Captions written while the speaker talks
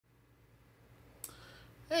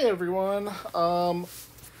Hey everyone, I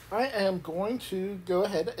am going to go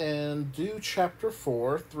ahead and do chapter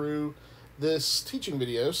 4 through this teaching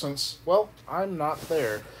video since, well, I'm not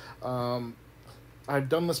there. Um, I've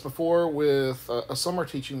done this before with a summer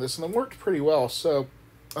teaching this and it worked pretty well, so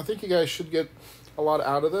I think you guys should get a lot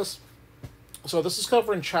out of this. So this is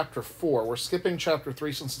covering chapter 4. We're skipping chapter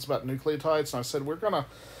 3 since it's about nucleotides, and I said we're going to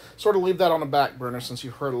sort of leave that on the back burner since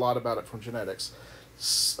you've heard a lot about it from genetics.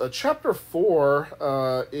 Chapter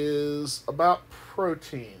 4 is about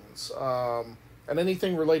proteins and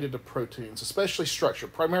anything related to proteins, especially structure,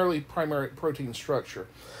 primarily primary protein structure.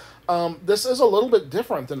 This is a little bit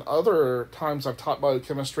different than other times I've taught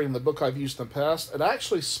biochemistry in the book I've used in the past. It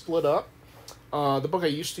actually split up. The book I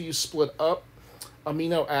used to use split up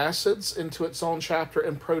amino acids into its own chapter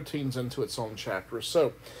and proteins into its own chapter.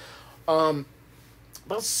 So,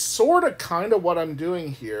 that's sort of kind of what I'm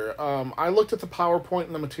doing here. I looked at the PowerPoint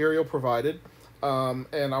and the material provided,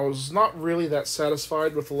 and I was not really that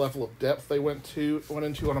satisfied with the level of depth they went into on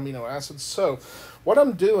amino acids. So what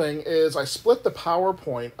I'm doing is I split the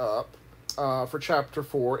PowerPoint up for chapter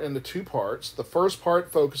 4 into two parts. The first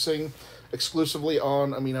part focusing exclusively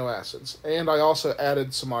on amino acids, and I also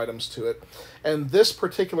added some items to it. And this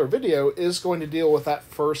particular video is going to deal with that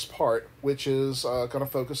first part, which is going to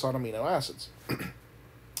focus on amino acids.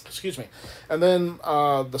 Excuse me. And then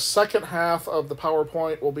the second half of the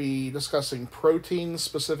PowerPoint will be discussing proteins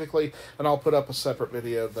specifically, and I'll put up a separate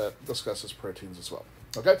video that discusses proteins as well.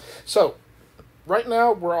 Okay, so right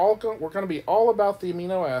now we're going to be all about the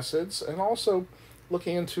amino acids and also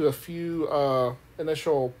looking into a few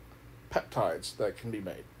initial peptides that can be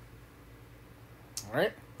made. All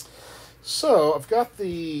right, so I've got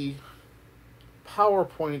the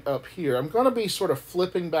PowerPoint up here. I'm going to be sort of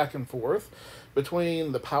flipping back and forth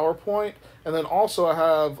between the PowerPoint, and then also I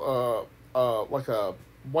have like a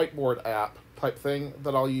whiteboard app type thing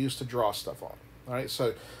that I'll use to draw stuff on. All right,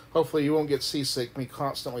 so hopefully you won't get seasick me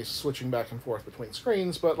constantly switching back and forth between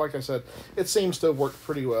screens, but like I said, it seems to have worked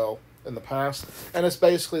pretty well in the past, and it's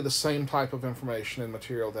basically the same type of information and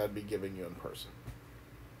material that I'd be giving you in person.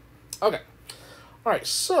 Okay, all right,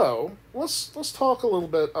 so let's talk a little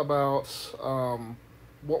bit about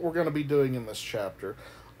what we're going to be doing in this chapter.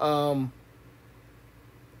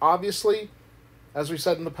 Obviously, as we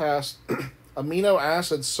said in the past, amino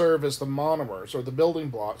acids serve as the monomers, or the building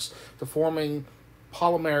blocks, to forming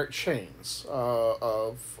polymeric chains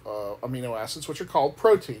of amino acids, which are called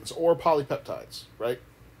proteins or polypeptides, right?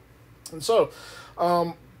 And so,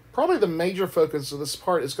 probably the major focus of this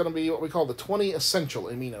part is going to be what we call the 20 essential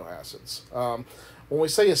amino acids. When we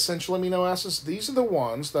say essential amino acids, these are the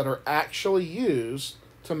ones that are actually used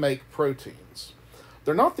to make proteins.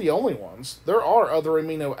 They're not the only ones. There are other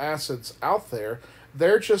amino acids out there.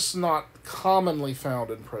 They're just not commonly found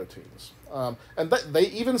in proteins. And they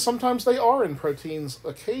even sometimes they are in proteins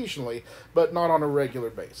occasionally, but not on a regular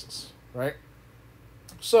basis, right?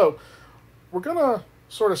 So we're going to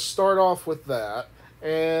sort of start off with that,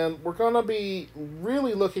 and we're going to be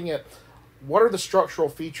really looking at what are the structural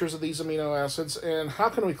features of these amino acids and how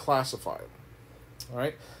can we classify them, all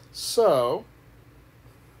right? So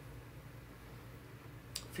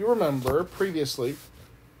if you remember previously,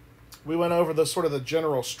 we went over the sort of the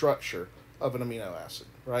general structure of an amino acid,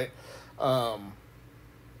 right?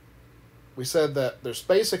 We said that there's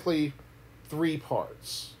basically 3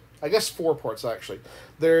 parts. I guess 4 parts, actually.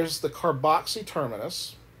 There's the carboxy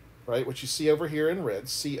terminus, right, which you see over here in red,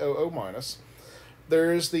 COO minus.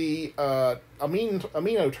 There's the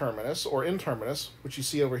amino terminus, or N-terminus, which you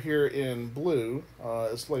see over here in blue,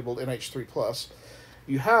 is labeled NH3+.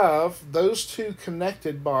 You have those two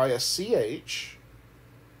connected by a CH,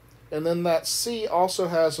 and then that C also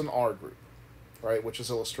has an R group, right, which is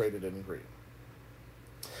illustrated in green.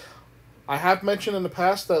 I have mentioned in the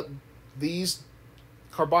past that these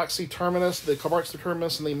carboxy terminus, the carboxy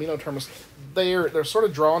terminus and the amino terminus, they're sort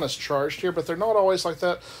of drawn as charged here, but they're not always like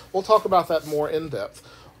that. We'll talk about that more in depth.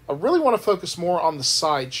 I really want to focus more on the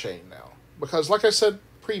side chain now, because like I said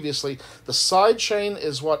previously, the side chain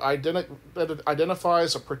is what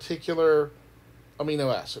identifies a particular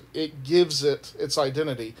amino acid. It gives it its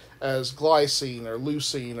identity as glycine or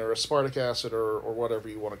leucine or aspartic acid or whatever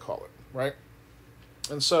you want to call it, right?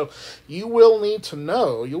 And so you will need to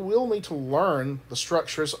learn the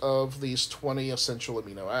structures of these 20 essential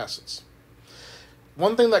amino acids.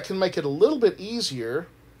 One thing that can make it a little bit easier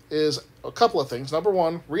is a couple of things. Number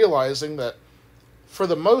one, realizing that for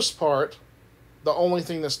the most part, the only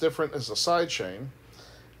thing that's different is the side chain.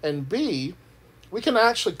 And B, we can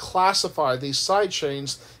actually classify these side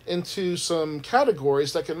chains into some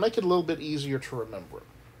categories that can make it a little bit easier to remember.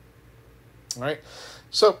 All right.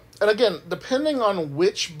 So, and again, depending on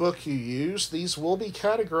which book you use, these will be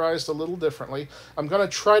categorized a little differently. I'm going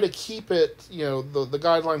to try to keep it, the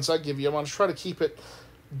guidelines I give you, I'm going to try to keep it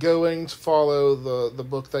going to follow the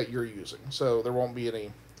book that you're using. So there won't be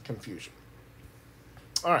any confusion.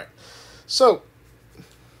 All right. So,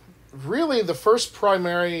 really, the first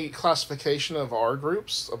primary classification of R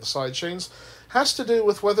groups, of the side chains, has to do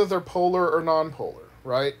with whether they're polar or nonpolar,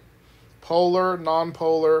 right? Polar,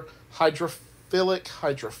 nonpolar, hydrophilic,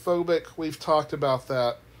 hydrophobic. We've talked about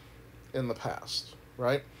that in the past,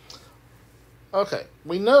 right? Okay,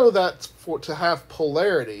 we know that to have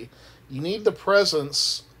polarity, you need the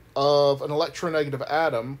presence of an electronegative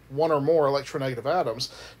atom, one or more electronegative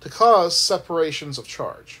atoms, to cause separations of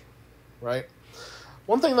charge, right?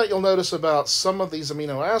 One thing that you'll notice about some of these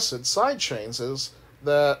amino acid side chains is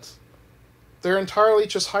that they're entirely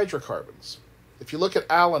just hydrocarbons. If you look at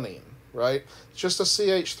alanine, right, it's just a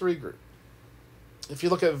CH3 group. If you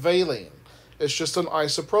look at valine, it's just an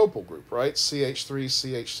isopropyl group, right, CH3,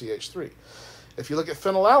 CH3. If you look at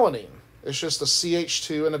phenylalanine, it's just a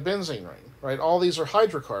CH2 and a benzene ring, right? All these are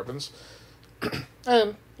hydrocarbons.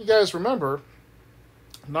 And you guys remember,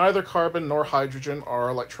 neither carbon nor hydrogen are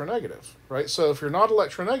electronegative, right? So if you're not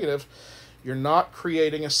electronegative, you're not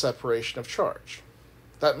creating a separation of charge.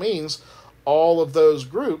 That means all of those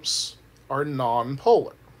groups are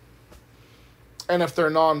nonpolar. And if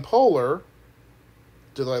they're nonpolar,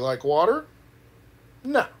 do they like water?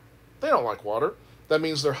 No, they don't like water. That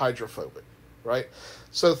means they're hydrophobic, right?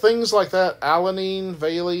 So things like that, alanine,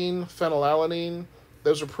 valine, phenylalanine,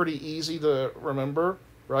 those are pretty easy to remember,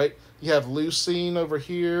 right? You have leucine over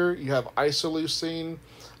here. You have isoleucine,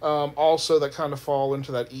 also that kind of fall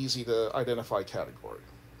into that easy to identify category.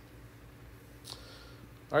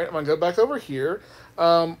 All right, I'm going to go back over here.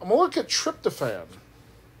 I'm going to look at tryptophan.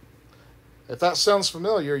 If that sounds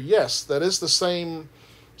familiar, yes, that is the same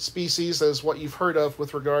species as what you've heard of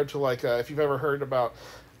with regard to, like, if you've ever heard about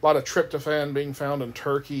a lot of tryptophan being found in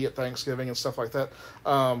turkey at Thanksgiving and stuff like that.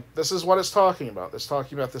 This is what it's talking about. It's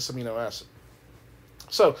talking about this amino acid.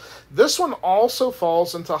 So this one also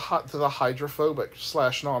falls into the hydrophobic /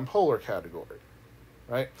 nonpolar category,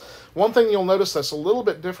 right? One thing you'll notice that's a little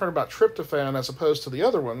bit different about tryptophan as opposed to the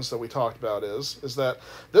other ones that we talked about is that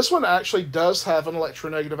this one actually does have an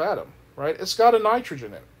electronegative atom, right? It's got a nitrogen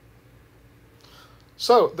in it.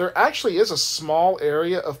 So there actually is a small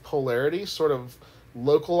area of polarity sort of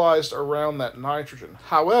localized around that nitrogen.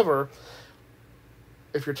 However,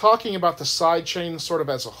 if you're talking about the side chain sort of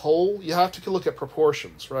as a whole, you have to look at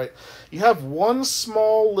proportions, right? You have one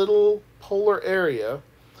small little polar area,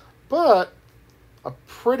 but a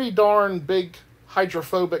pretty darn big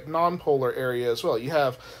hydrophobic nonpolar area as well. You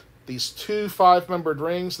have these two 5-membered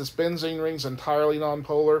rings. This benzene ring's entirely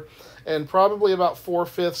nonpolar, and probably about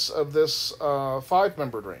 4/5 of this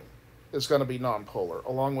 5-membered ring is going to be nonpolar,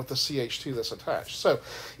 along with the CH2 that's attached. So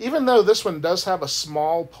even though this one does have a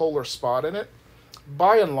small polar spot in it,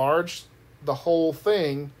 by and large, the whole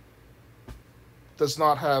thing does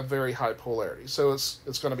not have very high polarity. So it's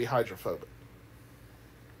going to be hydrophobic.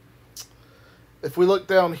 If we look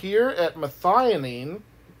down here at methionine,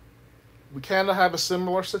 we kind of have a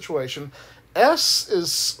similar situation. S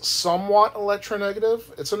is somewhat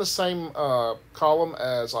electronegative. It's in the same column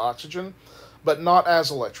as oxygen, but not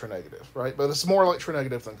as electronegative, right? But it's more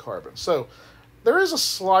electronegative than carbon. So there is a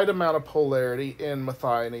slight amount of polarity in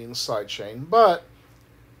methionine side chain, but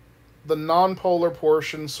the nonpolar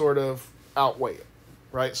portion sort of outweigh it,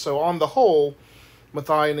 right? So on the whole,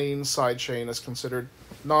 methionine side chain is considered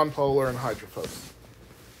nonpolar and hydrophobic.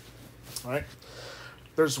 All right.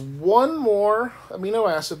 There's one more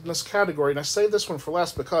amino acid in this category, and I save this one for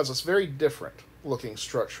last because it's very different looking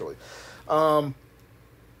structurally. I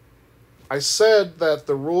said that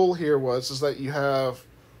the rule here is that you have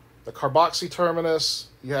the carboxy terminus,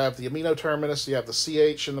 you have the amino terminus, you have the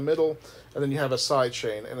CH in the middle, and then you have a side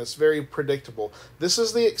chain, and it's very predictable. This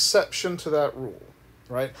is the exception to that rule,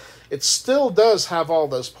 right? It still does have all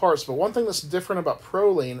those parts, but one thing that's different about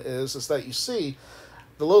proline is that you see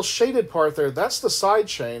the little shaded part there, that's the side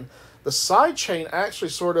chain. The side chain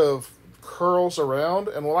actually sort of curls around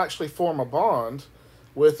and will actually form a bond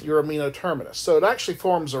with your amino terminus. So it actually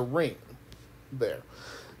forms a ring there.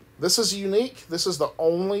 This is unique. This is the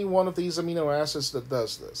only one of these amino acids that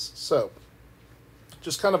does this. So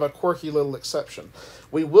just kind of a quirky little exception.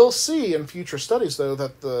 We will see in future studies, though,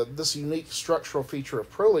 that this unique structural feature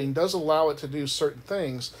of proline does allow it to do certain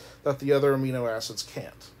things that the other amino acids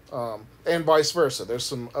can't. And vice versa. There's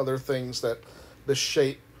some other things that this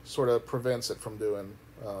shape sort of prevents it from doing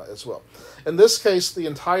as well. In this case, the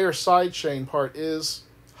entire side chain part is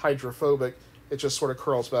hydrophobic It just sort of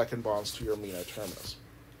curls back and bonds to your amino terminus.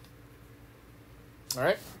 All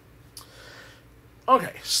right?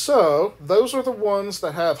 Okay, so those are the ones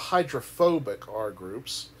that have hydrophobic R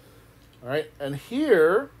groups. All right, and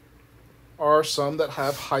here are some that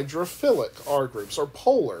have hydrophilic R groups or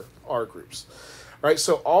polar R groups. All right,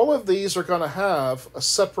 so all of these are going to have a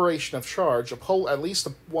separation of charge, at least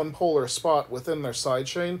one polar spot within their side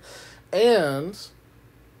chain, and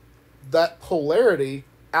that polarity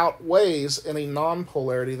outweighs any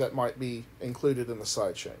non-polarity that might be included in the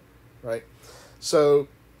side chain, right? So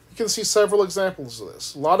you can see several examples of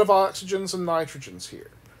this. A lot of oxygens and nitrogens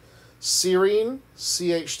here. Serine,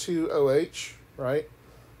 CH2OH, right?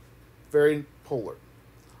 Very polar.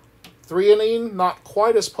 Threonine, not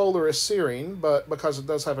quite as polar as serine, but because it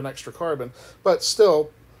does have an extra carbon, but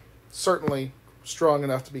still certainly strong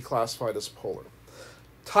enough to be classified as polar.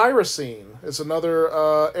 Tyrosine is another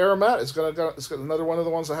aromatic. It's got another one of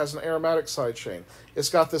the ones that has an aromatic side chain. It's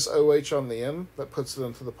got this OH on the end that puts it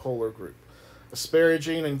into the polar group.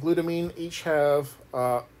 Asparagine and glutamine each have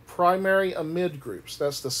primary amide groups.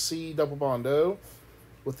 That's the C double bond O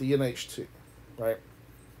with the NH2, right?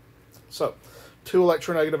 So, 2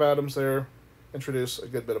 electronegative atoms there introduce a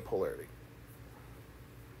good bit of polarity.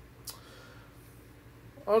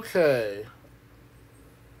 Okay.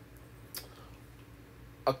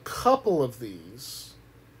 A couple of these,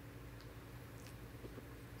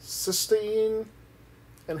 cysteine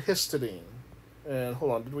and histidine. And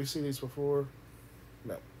hold on, did we see these before?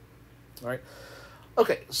 No. All right.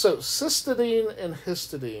 Okay, so cysteine and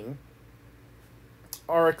histidine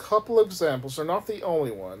are a couple of examples. They're not the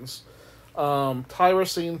only ones.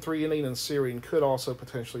 Tyrosine, threonine, and serine could also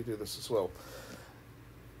potentially do this as well.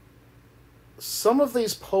 Some of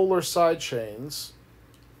these polar side chains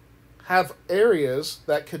have areas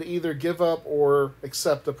that could either give up or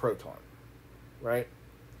accept a proton, right?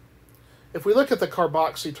 If we look at the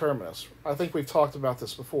carboxy terminus, I think we've talked about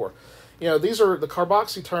this before. You know, these are the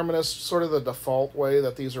carboxy terminus, sort of the default way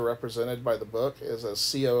that these are represented by the book is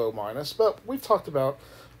as COO minus, but we've talked about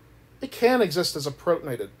it can exist as a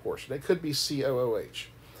protonated portion. It could be COOH.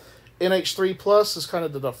 NH3 plus is kind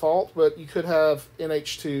of the default, but you could have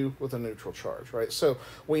NH2 with a neutral charge, right? So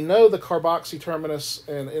we know the carboxy terminus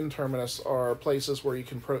and N-terminus are places where you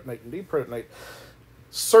can protonate and deprotonate.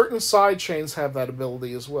 Certain side chains have that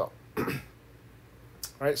ability as well.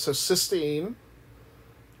 Right, so cysteine,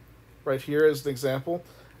 right here is the example.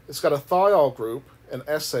 It's got a thiol group, an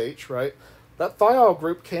SH, right? That thiol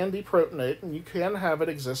group can deprotonate, and you can have it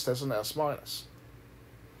exist as an S minus.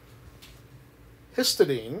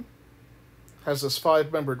 Histidine has this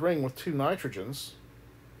 5-membered ring with 2 nitrogens,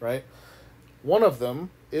 right? One of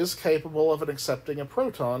them is capable of accepting a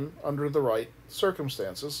proton under the right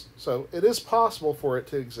circumstances, so it is possible for it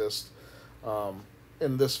to exist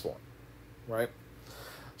in this form, right?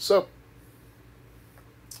 So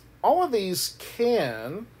all of these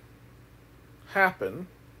can happen.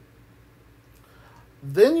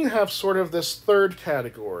 Then you have sort of this third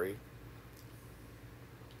category,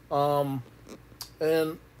 and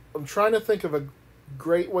I'm trying to think of a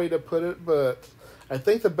great way to put it, but I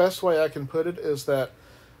think the best way I can put it is that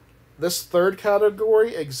this third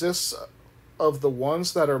category exists of the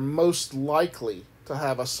ones that are most likely to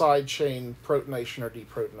have a side chain protonation or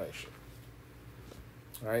deprotonation.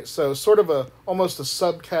 All right, so sort of almost a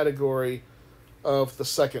subcategory of the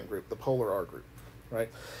second group, the polar R group, right?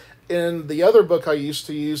 In the other book I used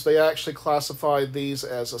to use, they actually classified these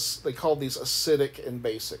as they called these acidic and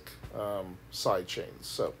basic side chains.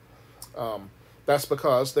 So that's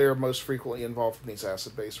because they're most frequently involved in these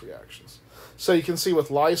acid-base reactions. So you can see with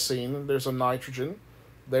lysine, there's a nitrogen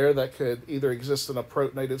there that could either exist in a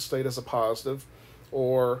protonated state as a positive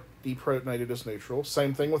or deprotonated as neutral.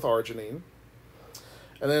 Same thing with arginine.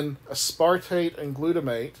 And then aspartate and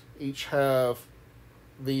glutamate each have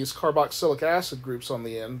these carboxylic acid groups on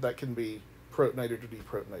the end that can be protonated or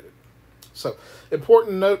deprotonated. So,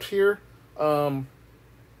 important note here, the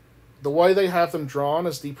way they have them drawn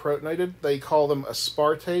as deprotonated, they call them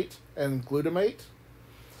aspartate and glutamate.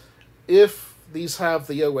 If these have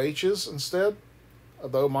the OHs instead,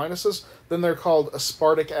 of the O minuses, then they're called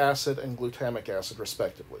aspartic acid and glutamic acid,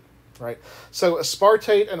 respectively. Right? So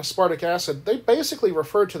aspartate and aspartic acid, they basically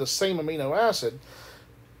refer to the same amino acid,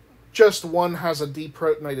 just one has a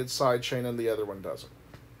deprotonated side chain and the other one doesn't.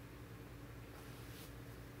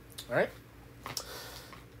 All right?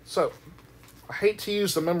 So, I hate to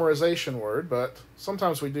use the memorization word, but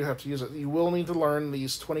sometimes we do have to use it. You will need to learn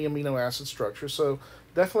these 20 amino acid structures, so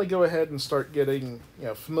definitely go ahead and start getting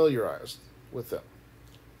familiarized with them.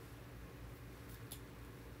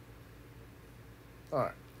 All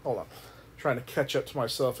right. Hold on. I'm trying to catch up to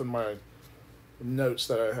myself in my notes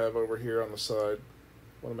that I have over here on the side.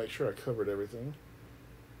 I want to make sure I covered everything.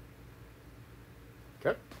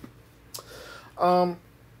 Okay.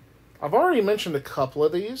 I've already mentioned a couple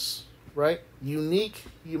of these, right? Unique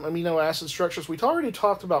amino acid structures. We've already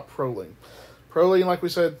talked about proline. Proline, like we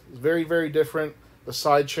said, is very, very different. The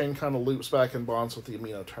side chain kind of loops back and bonds with the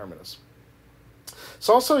amino terminus. It's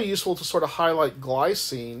also useful to sort of highlight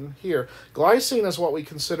glycine here. Glycine is what we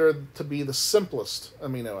consider to be the simplest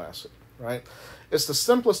amino acid, right? It's the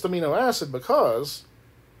simplest amino acid because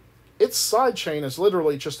its side chain is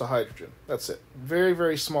literally just a hydrogen. That's it. Very,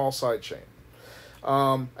 very small side chain.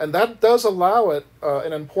 And that does allow it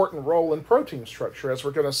an important role in protein structure, as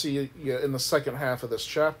we're going to see in the second half of this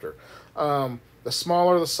chapter. The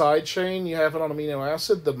smaller the side chain you have it on amino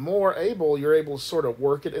acid, the more you're able to sort of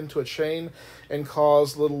work it into a chain and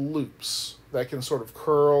cause little loops that can sort of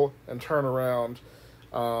curl and turn around.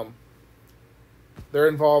 They're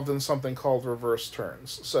involved in something called reverse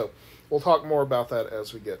turns. So we'll talk more about that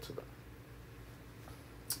as we get to them.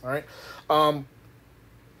 All right.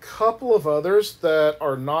 Couple of others that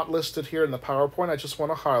are not listed here in the PowerPoint I just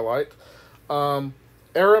want to highlight.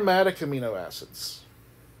 Aromatic amino acids.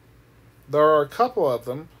 There are a couple of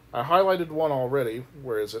them. I highlighted one already.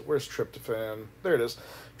 Where is it? Where's tryptophan? There it is.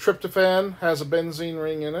 Tryptophan has a benzene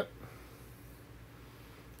ring in it.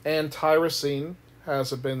 And tyrosine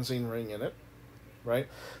has a benzene ring in it. Right?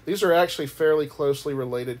 These are actually fairly closely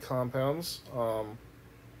related compounds.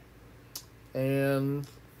 And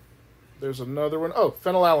there's another one. Oh,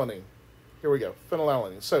 phenylalanine. Here we go.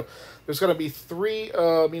 Phenylalanine. So there's going to be 3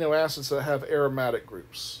 amino acids that have aromatic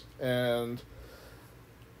groups. And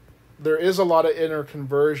there is a lot of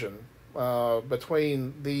interconversion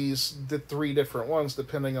between the 3 different ones,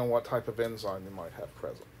 depending on what type of enzyme you might have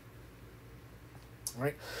present. All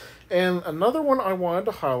right. And another one I wanted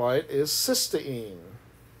to highlight is cysteine.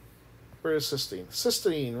 Where is cysteine?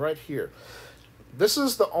 Cysteine, right here. This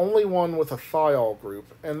is the only one with a thiol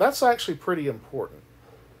group, and that's actually pretty important.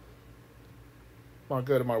 I'll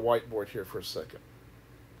go to my whiteboard here for a second.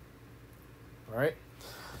 All right.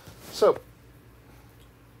 So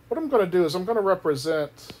what I'm going to do is I'm going to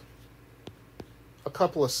represent a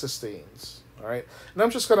couple of cysteines. All right. And I'm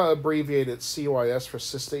just going to abbreviate it CYS for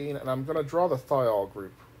cysteine, and I'm going to draw the thiol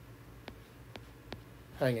group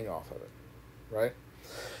hanging off of it. Right.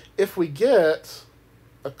 If we get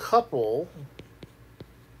a couple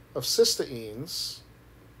of cysteines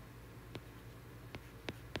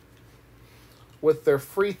with their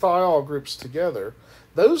free thiol groups together,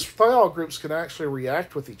 those thiol groups can actually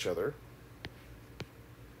react with each other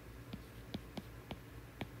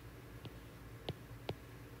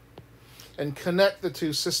and connect the 2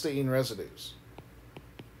 cysteine residues.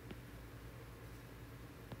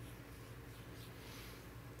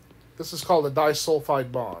 This is called a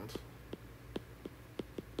disulfide bond.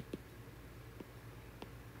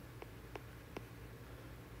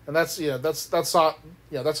 And that's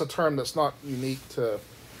a term that's not unique to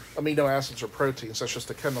amino acids or proteins. That's just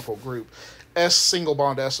a chemical group. S single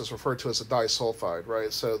bond S is referred to as a disulfide,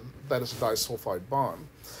 right? So that is a disulfide bond.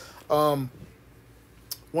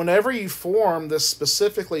 Whenever you form this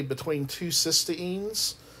specifically between 2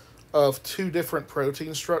 cysteines of 2 different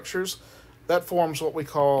protein structures, that forms what we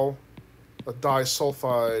call a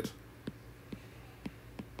disulfide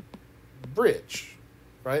bridge,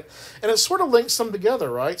 right? And it sort of links them together,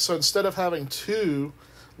 right? So instead of having 2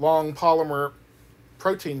 long polymer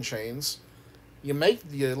protein chains, you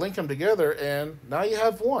link them together, and now you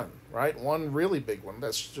have one, right? One really big one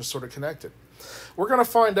that's just sort of connected. We're going to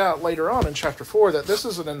find out later on in chapter 4 that this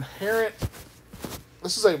is an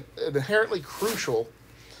inherently crucial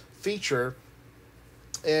feature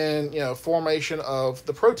in formation of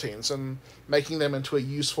the proteins and making them into a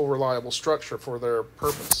useful, reliable structure for their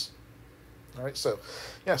purpose. All right, so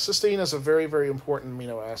yeah, cysteine is a very, very important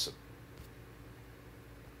amino acid.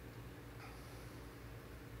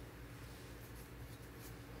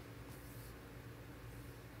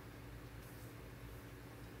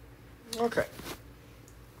 Okay.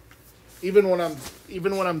 Even when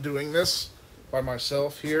I'm doing this by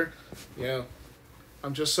myself here,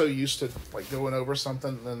 I'm just so used to going over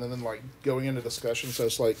something and then going into discussion. So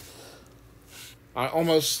it's I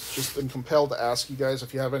almost just am compelled to ask you guys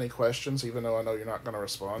if you have any questions, even though I know you're not going to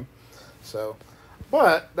respond. So,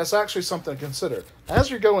 but that's actually something to consider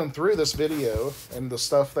as you're going through this video and the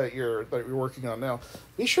stuff that you're working on now.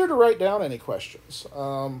 Be sure to write down any questions.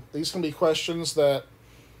 These can be questions that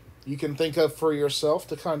you can think of for yourself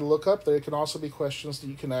to kind of look up. There can also be questions that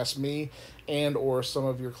you can ask me and or some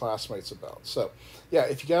of your classmates about. So, yeah,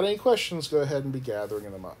 if you got any questions, go ahead and be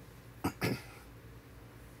gathering them up.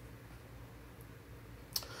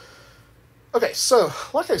 Okay, so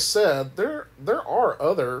like I said, there are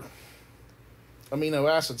other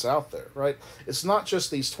amino acids out there, right? It's not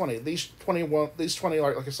just these 20. These 20,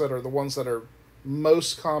 like I said, are the ones that are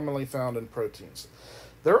most commonly found in proteins.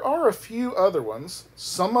 There are a few other ones,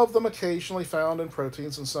 some of them occasionally found in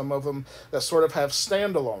proteins, and some of them that sort of have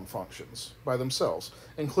standalone functions by themselves,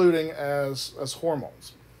 including as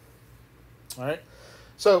hormones. All right?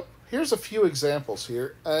 So here's a few examples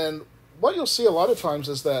here, and what you'll see a lot of times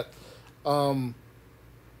is that um,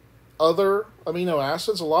 other amino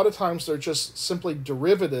acids, a lot of times they're just simply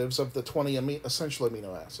derivatives of the 20 essential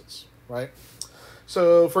amino acids, right?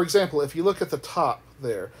 So, for example, if you look at the top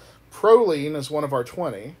there, proline is one of our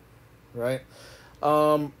 20, right?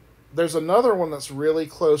 Um, there's another one that's really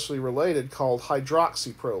closely related called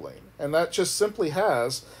hydroxyproline, and that just simply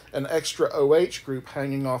has an extra OH group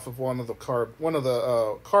hanging off of one of the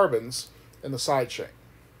carbons in the side chain,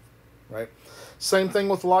 right? Same thing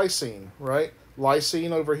with lysine, right?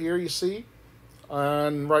 Lysine over here, you see,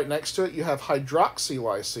 and right next to it you have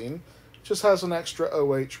hydroxylysine, just has an extra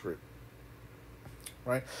OH group,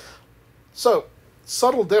 right? So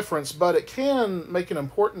subtle difference, but it can make an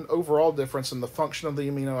important overall difference in the function of the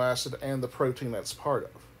amino acid and the protein that's part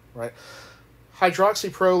of, right?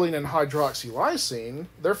 Hydroxyproline and hydroxylysine,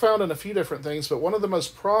 they're found in a few different things, but one of the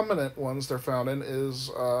most prominent ones they're found in is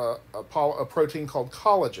a protein called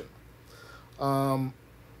collagen. Um,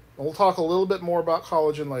 we'll talk a little bit more about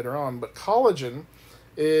collagen later on, but collagen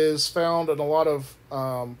is found in a lot of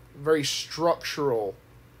very structural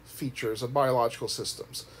features of biological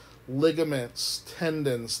systems, ligaments,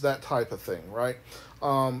 tendons, that type of thing, right?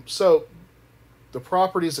 So the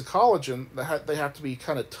properties of collagen, they have to be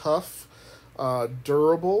kind of tough,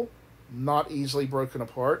 durable, not easily broken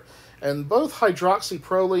apart, and both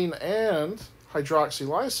hydroxyproline and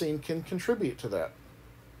hydroxylysine can contribute to that.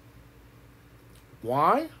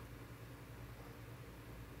 Why?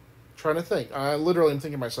 Trying to think. I literally am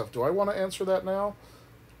thinking to myself, do I want to answer that now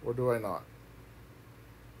or do I not?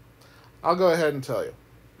 I'll go ahead and tell you.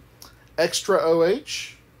 Extra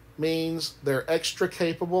OH means they're extra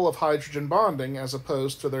capable of hydrogen bonding as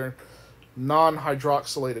opposed to their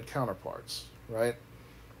non-hydroxylated counterparts, right?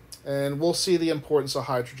 And we'll see the importance of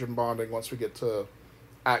hydrogen bonding once we get to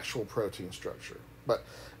actual protein structure. But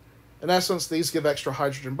in essence, these give extra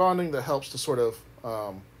hydrogen bonding that helps to sort of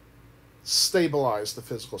stabilize the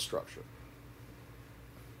physical structure.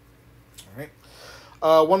 All right.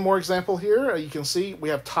 One more example here. You can see we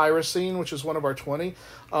have tyrosine, which is one of our 20.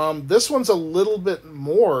 This one's a little bit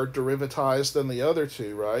more derivatized than the other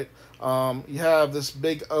two, right? You have this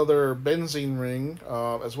big other benzene ring,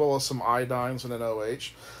 as well as some iodines and an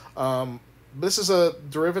OH. This is a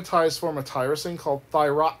derivatized form of tyrosine called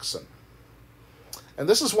thyroxine. And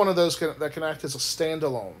this is one of those that can act as a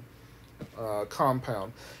standalone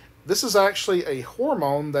compound. This is actually a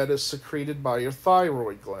hormone that is secreted by your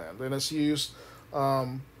thyroid gland, and it's used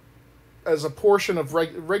as a portion of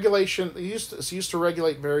regulation. It's used to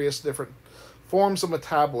regulate various different forms of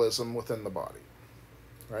metabolism within the body,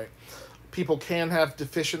 right? People can have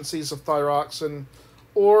deficiencies of thyroxine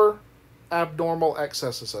or abnormal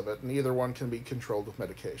excesses of it, and either one can be controlled with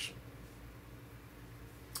medication.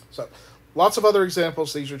 So, lots of other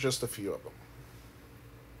examples. These are just a few of them.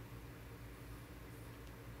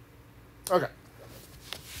 Okay.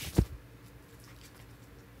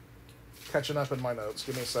 Catching up in my notes.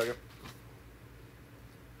 Give me a second.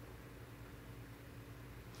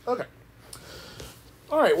 Okay.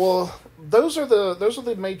 All right. Well, those are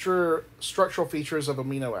the major structural features of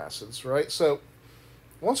amino acids, right? So,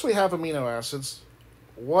 once we have amino acids,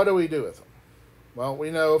 what do we do with them? Well,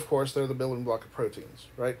 we know, of course, they're the building block of proteins,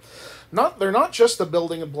 right? They're not just the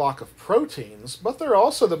building block of proteins, but they're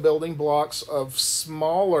also the building blocks of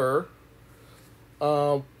smaller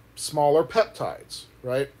peptides,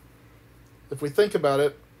 right? If we think about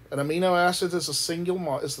it, an amino acid is the single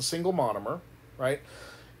monomer, right?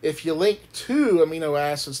 If you link two amino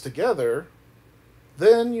acids together,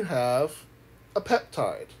 then you have a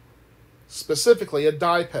peptide, specifically a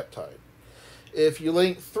dipeptide. If you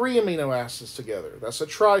link three amino acids together, that's a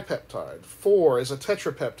tripeptide. 4 is a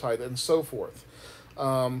tetrapeptide, and so forth.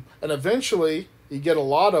 And eventually, you get a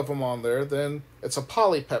lot of them on there, then it's a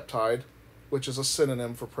polypeptide, which is a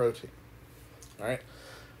synonym for protein. All right?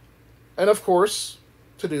 And of course,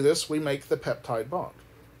 to do this, we make the peptide bond.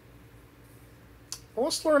 Well,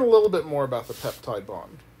 let's learn a little bit more about the peptide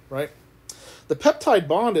bond, right? The peptide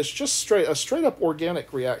bond is just a straight up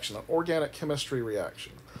organic reaction, an organic chemistry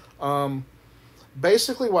reaction.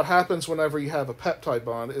 Basically, what happens whenever you have a peptide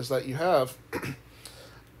bond is that you have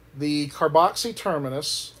the carboxy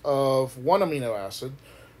terminus of one amino acid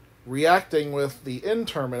reacting with the N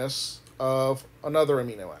terminus of another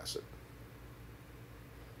amino acid.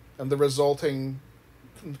 And the resulting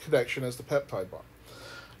connection is the peptide bond.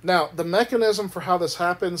 Now, the mechanism for how this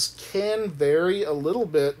happens can vary a little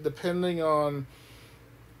bit depending on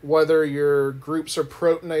whether your groups are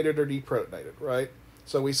protonated or deprotonated, right?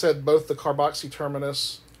 So we said both the carboxy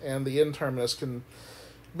terminus and the N-terminus can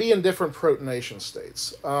be in different protonation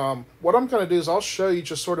states. What I'm going to do is I'll show you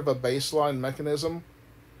just sort of a baseline mechanism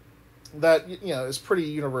that, you know, is pretty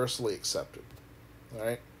universally accepted, all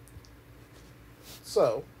right?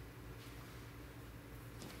 So,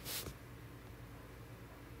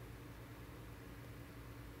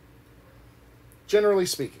 generally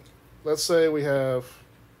speaking, let's say we have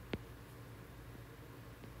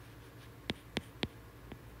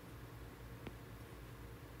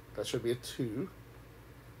that should be a 2.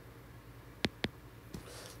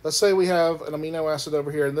 Let's say we have an amino acid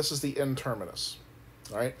over here, and this is the N-terminus,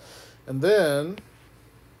 all right? And then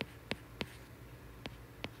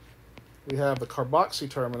we have the carboxy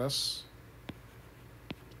terminus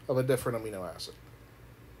of a different amino acid,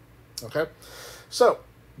 okay? So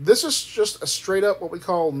this is just a straight up what we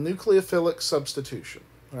call nucleophilic substitution,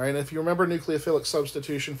 all right? And if you remember nucleophilic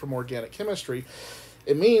substitution from organic chemistry,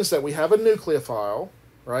 it means that we have a nucleophile,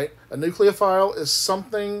 right? A nucleophile is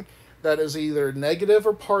something that is either negative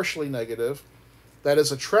or partially negative that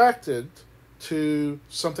is attracted to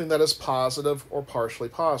something that is positive or partially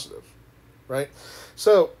positive, right?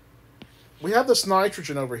 So we have this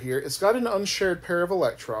nitrogen over here. It's got an unshared pair of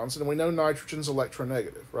electrons, and we know nitrogen's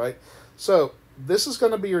electronegative, right? So this is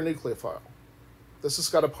going to be your nucleophile. This has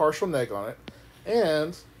got a partial neg on it,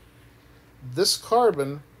 and this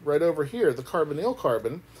carbon right over here, the carbonyl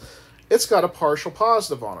carbon, it's got a partial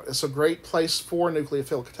positive on it. It's a great place for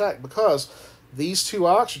nucleophilic attack because these two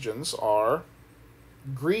oxygens are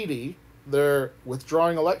greedy. They're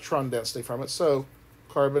withdrawing electron density from it, so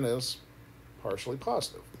carbon is partially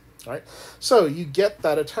positive. Right? So you get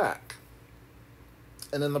that attack.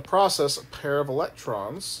 And in the process, a pair of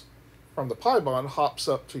electrons from the pi bond hops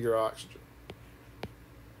up to your oxygen.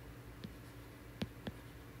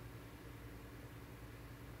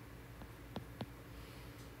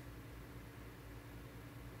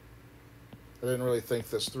 I didn't really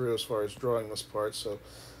think this through as far as drawing this part, so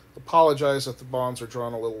apologize if the bonds are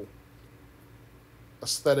drawn a little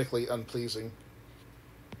aesthetically unpleasing.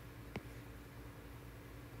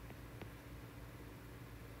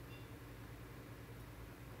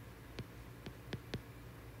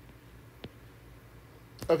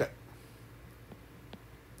 Okay.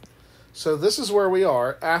 So this is where we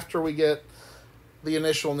are after we get the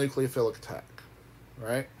initial nucleophilic attack,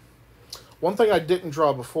 right? One thing I didn't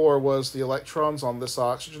draw before was the electrons on this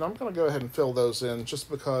oxygen. I'm going to go ahead and fill those in just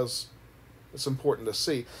because it's important to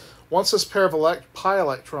see. Once this pair of pi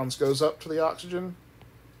electrons goes up to the oxygen,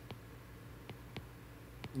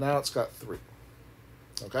 now it's got 3.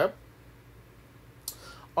 Okay?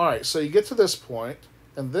 All right, so you get to this point,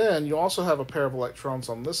 and then you also have a pair of electrons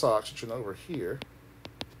on this oxygen over here.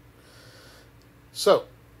 So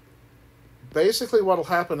basically what will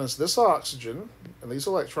happen is this oxygen and these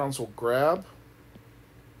electrons will grab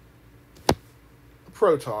a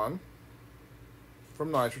proton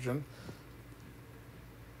from nitrogen.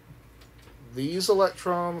 These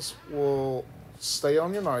electrons will stay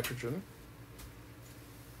on your nitrogen.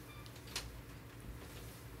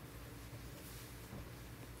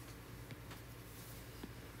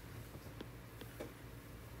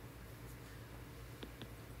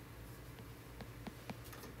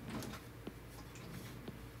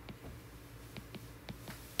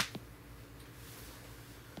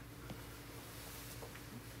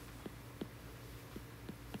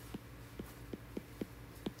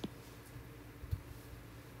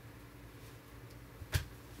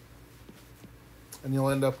 And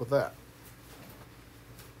you'll end up with that.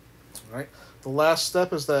 All right. The last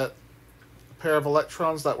step is that a pair of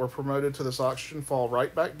electrons that were promoted to this oxygen fall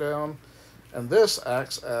right back down, and this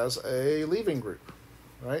acts as a leaving group.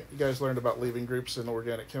 Right? You guys learned about leaving groups in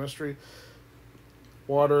organic chemistry.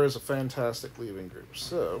 Water is a fantastic leaving group.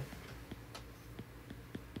 So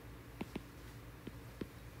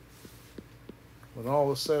when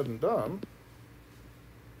all is said and done,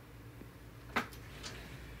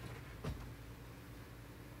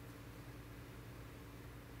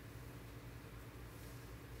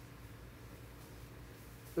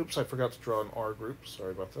 oops, I forgot to draw an R group.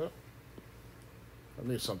 Sorry about that. I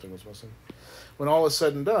knew something was missing. When all is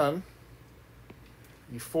said and done,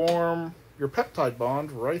 you form your peptide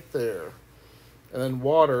bond right there. And then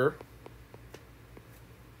water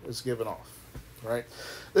is given off. right?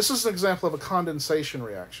 This is an example of a condensation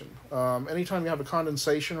reaction. Anytime you have a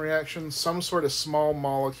condensation reaction, some sort of small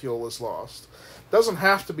molecule is lost. Doesn't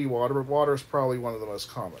have to be water, but water is probably one of the most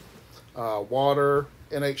common. Water,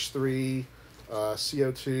 NH3,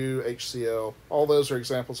 CO2, HCl, all those are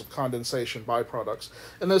examples of condensation byproducts.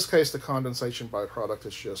 In this case, the condensation byproduct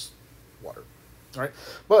is just water. All right?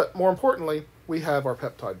 But more importantly, we have our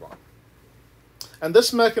peptide bond. And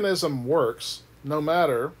this mechanism works no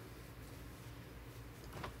matter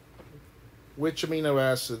which amino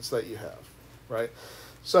acids that you have, right?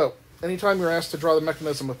 So anytime you're asked to draw the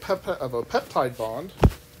mechanism of a peptide bond,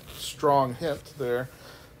 strong hint there,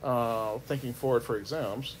 thinking forward for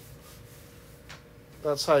exams,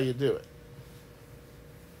 that's how you do it.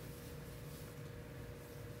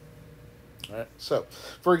 All right. So,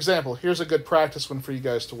 for example, here's a good practice one for you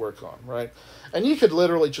guys to work on, right? And you could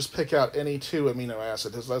literally just pick out any two amino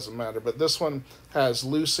acids, it doesn't matter, but this one has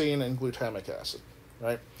leucine and glutamic acid,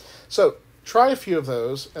 right? So, try a few of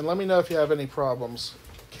those, and let me know if you have any problems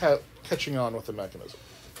catching on with the mechanism.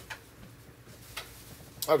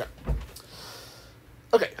 Okay.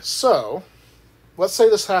 Okay, so let's say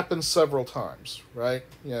this happens several times, right?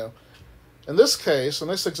 You know, in this case, in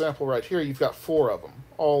this example right here, you've got 4 of them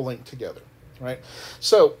all linked together, right?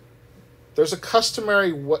 So there's a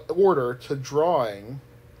customary order to drawing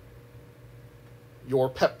your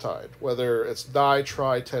peptide, whether it's di,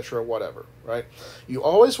 tri, tetra, whatever, right? You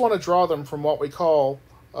always want to draw them from what we call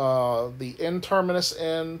the N-terminus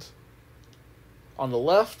end on the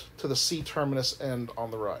left to the C-terminus end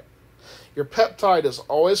on the right. Your peptide is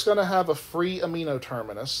always going to have a free amino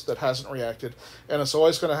terminus that hasn't reacted, and it's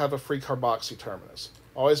always going to have a free carboxy terminus.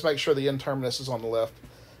 Always make sure the N-terminus is on the left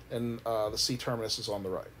and the C-terminus is on the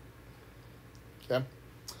right. Okay?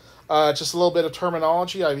 Just a little bit of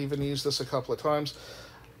terminology. I've even used this a couple of times.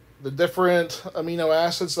 The different amino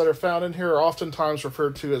acids that are found in here are oftentimes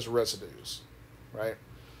referred to as residues, right?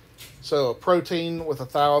 So a protein with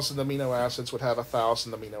 1,000 amino acids would have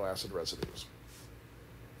 1,000 amino acid residues.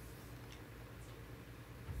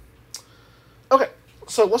 Okay,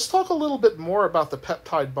 so let's talk a little bit more about the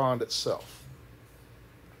peptide bond itself.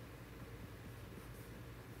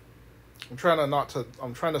 I'm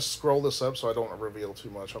trying to scroll this up so I don't reveal too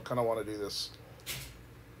much. I kind of want to do this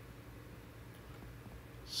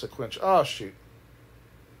sequential. Oh, shoot.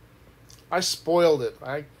 I spoiled it.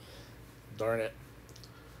 Darn it.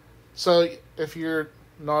 So if you're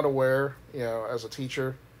not aware, you know, as a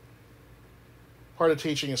teacher, part of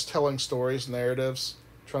teaching is telling stories, narratives,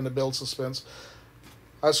 trying to build suspense.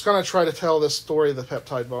 I was going to try to tell this story of the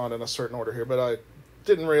peptide bond in a certain order here, but I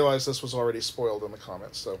didn't realize this was already spoiled in the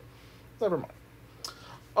comments, so never mind.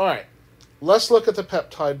 All right, let's look at the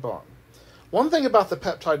peptide bond. One thing about the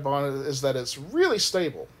peptide bond is that it's really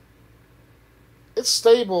stable. It's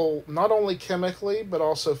stable not only chemically, but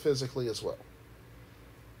also physically as well.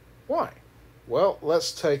 Why? Well,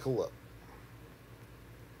 let's take a look.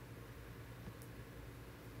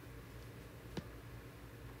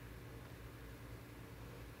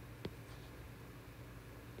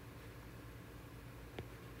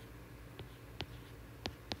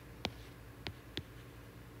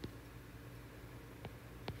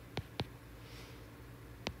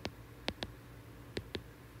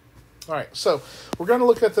 All right, so we're going to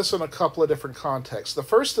look at this in a couple of different contexts. The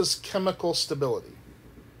first is chemical stability,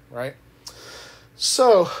 right?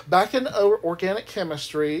 So back in organic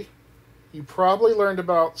chemistry, you probably learned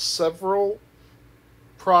about several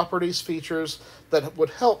properties, features that would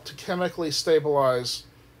help to chemically stabilize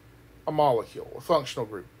a molecule, a functional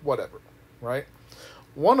group, whatever, right?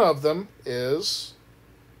 One of them is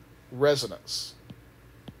resonance.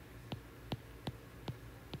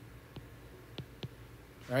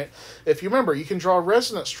 Right? If you remember, you can draw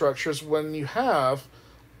resonance structures when you have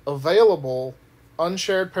available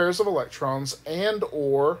unshared pairs of electrons and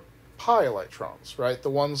or pi electrons, right? The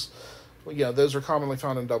ones, you know, those are commonly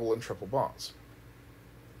found in double and triple bonds.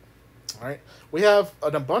 All right? We have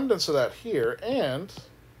an abundance of that here, and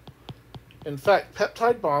in fact,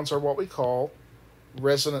 peptide bonds are what we call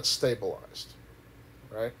resonance stabilized,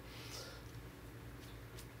 right?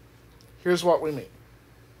 Here's what we mean.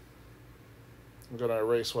 I'm going to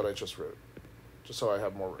erase what I just wrote, just so I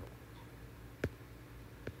have more room.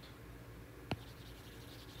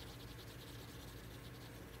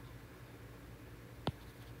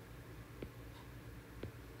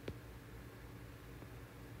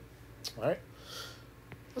 All right.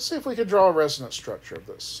 Let's see if we can draw a resonance structure of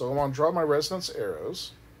this. So I'm going to draw my resonance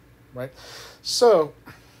arrows, right? So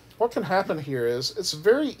what can happen here is it's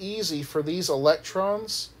very easy for these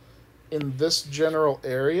electrons in this general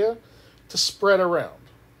area to spread around,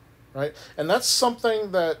 right? And that's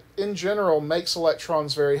something that, in general, makes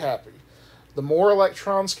electrons very happy. The more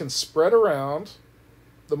electrons can spread around,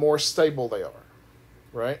 the more stable they are,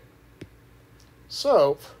 right?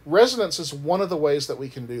 So, resonance is one of the ways that we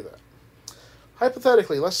can do that.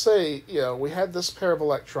 Hypothetically, let's say, we had this pair of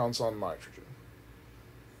electrons on nitrogen.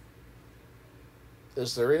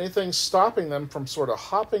 Is there anything stopping them from sort of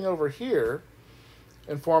hopping over here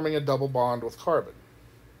and forming a double bond with carbon?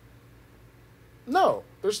 No,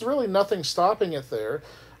 there's really nothing stopping it there.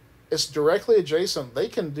 It's directly adjacent. They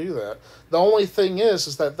can do that. The only thing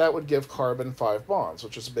is that that would give carbon 5 bonds,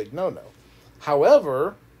 which is a big no-no.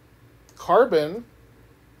 However, carbon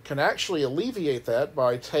can actually alleviate that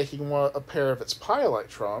by taking a pair of its pi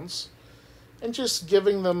electrons and just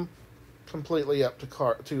giving them completely up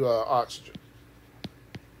to oxygen.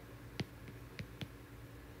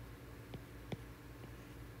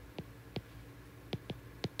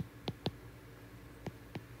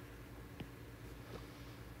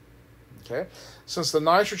 Okay, since the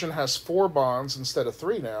nitrogen has 4 bonds instead of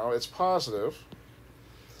 3 now, it's positive.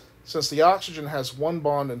 Since the oxygen has 1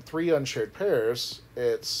 bond and 3 unshared pairs,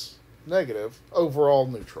 it's negative, overall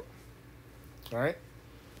neutral. All right?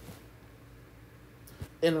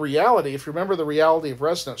 In reality, if you remember the reality of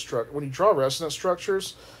resonance structure, when you draw resonance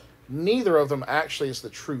structures, neither of them actually is the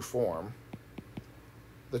true form.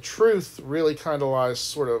 The truth really kind of lies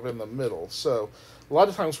sort of in the middle. So a lot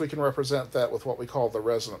of times we can represent that with what we call the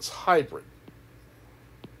resonance hybrid.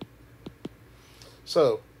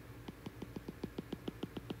 So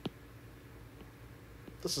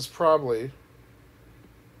this is probably,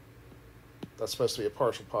 that's supposed to be a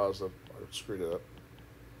partial positive. I screwed it up.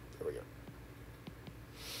 There we go.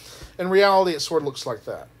 In reality, it sort of looks like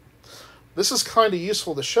that. This is kind of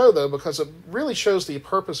useful to show, though, because it really shows the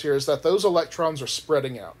purpose here is that those electrons are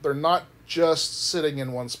spreading out. They're not just sitting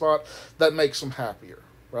in one spot. That makes them happier,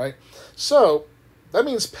 right? So that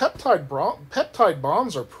means peptide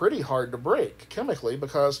bonds are pretty hard to break chemically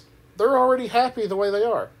because they're already happy the way they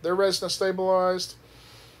are. They're resonance stabilized.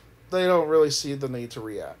 They don't really see the need to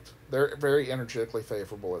react. They're very energetically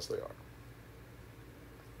favorable as they are.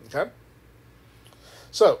 Okay?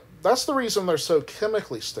 So that's the reason they're so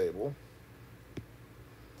chemically stable.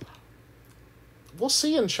 We'll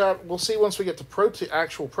see in chat. We'll see once we get to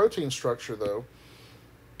actual protein structure, though.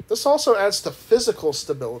 This also adds to physical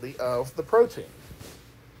stability of the protein.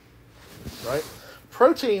 Right?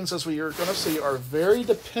 Proteins, as we are going to see, are very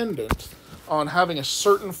dependent on having a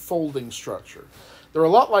certain folding structure. They're a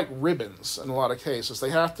lot like ribbons in a lot of cases.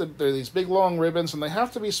 They're these big long ribbons, and they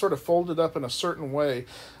have to be sort of folded up in a certain way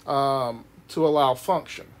to allow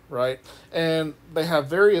function, right? And they have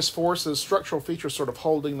various forces, structural features sort of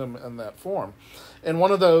holding them in that form. And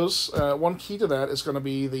one of those, one key to that is going to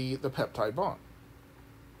be the peptide bond.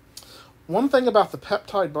 One thing about the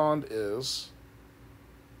peptide bond is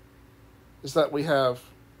that we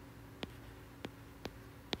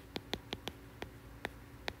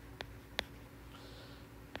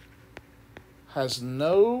has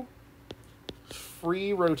no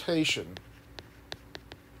free rotation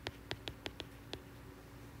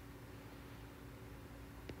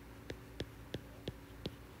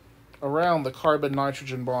around the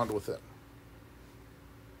carbon-nitrogen bond within.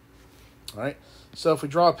 All right, so if we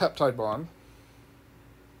draw a peptide bond,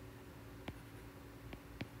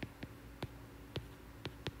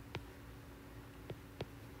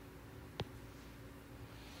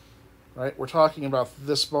 right, we're talking about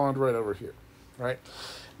this bond right over here, right?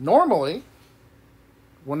 Normally,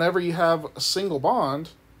 whenever you have a single bond,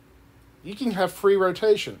 you can have free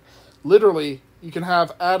rotation. Literally, you can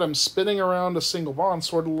have atoms spinning around a single bond,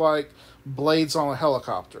 sort of like blades on a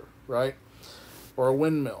helicopter, right? Or a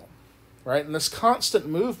windmill, right? And this constant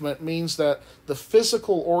movement means that the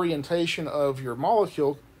physical orientation of your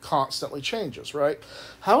molecule constantly changes, right?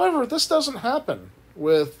 However, this doesn't happen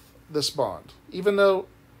with this bond, even though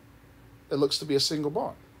it looks to be a single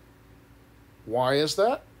bond. Why is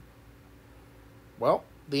that? Well,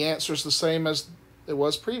 the answer is the same as it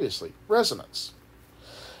was previously, resonance.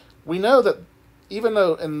 We know that even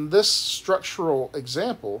though in this structural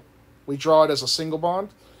example, we draw it as a single bond,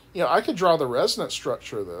 I could draw the resonance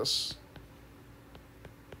structure of this.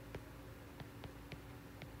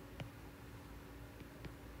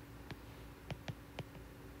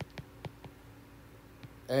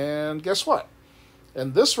 And guess what?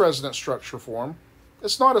 In this resonance structure form,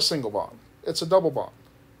 it's not a single bond. It's a double bond,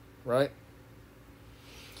 right?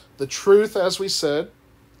 The truth, as we said,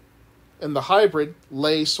 in the hybrid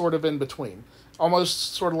lay sort of in between.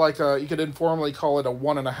 Almost sort of like you could informally call it a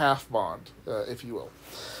 1.5 bond, if you will.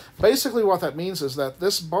 Basically what that means is that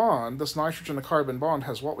this bond, this nitrogen to carbon bond,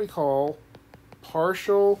 has what we call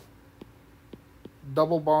partial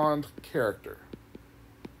double bond character.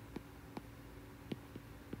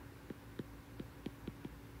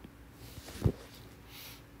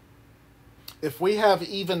 If we have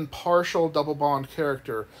even partial double bond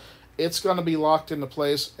character, it's going to be locked into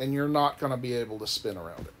place and you're not going to be able to spin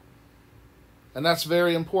around it. And that's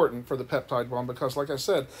very important for the peptide bond because, like I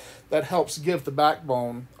said, that helps give the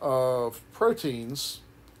backbone of proteins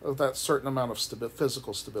of that certain amount of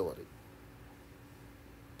physical stability.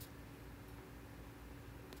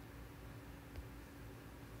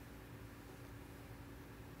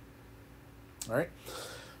 All right.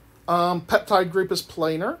 Peptide group is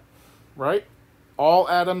planar, right? All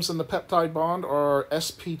atoms in the peptide bond are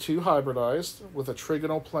sp2 hybridized with a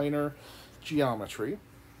trigonal planar geometry.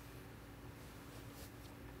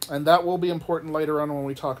 And that will be important later on when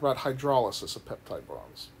we talk about hydrolysis of peptide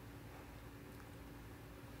bonds.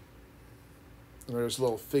 And there's a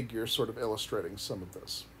little figure sort of illustrating some of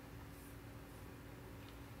this.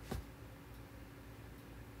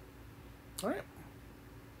 All right.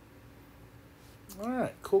 All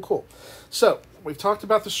right, cool. So we've talked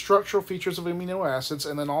about the structural features of amino acids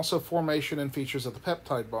and then also formation and features of the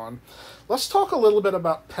peptide bond. Let's talk a little bit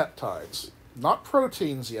about peptides. Not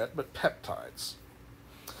proteins yet, but peptides.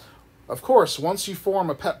 Of course, once you form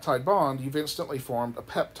a peptide bond, you've instantly formed a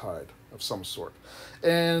peptide of some sort.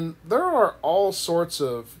 And there are all sorts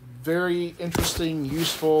of very interesting,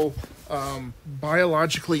 useful,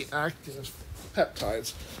 biologically active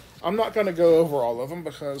peptides. I'm not going to go over all of them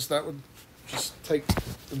because that would just take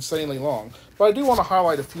insanely long. But I do want to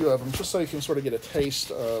highlight a few of them just so you can sort of get a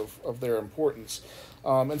taste of their importance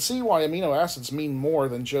and see why amino acids mean more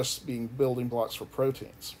than just being building blocks for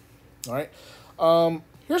proteins. All right.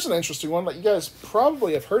 Here's an interesting one that you guys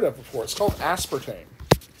probably have heard of before. It's called aspartame.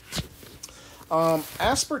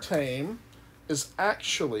 Aspartame is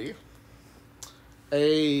actually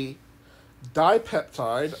a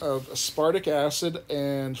dipeptide of aspartic acid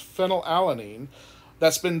and phenylalanine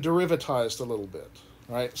that's been derivatized a little bit,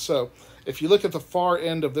 right? So if you look at the far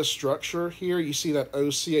end of this structure here, you see that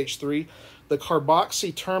OCH3. The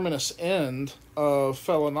carboxy terminus end of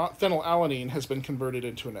phenylalanine has been converted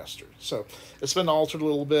into an ester. So it's been altered a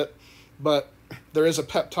little bit, but there is a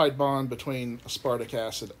peptide bond between aspartic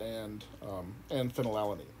acid and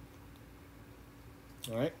phenylalanine.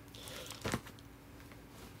 All right.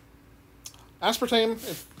 Aspartame,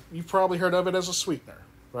 if you've probably heard of it as a sweetener,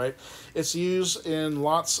 right? It's used in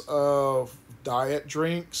lots of diet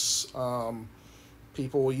drinks.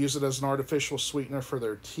 People will use it as an artificial sweetener for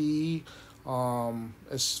their tea.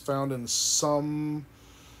 It's found in some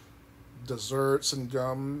desserts and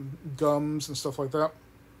gums and stuff like that.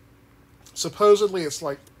 Supposedly, it's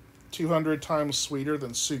like 200 times sweeter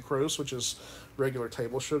than sucrose, which is regular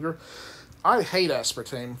table sugar. I hate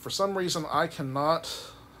aspartame. For some reason, I cannot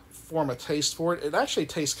form a taste for it. It actually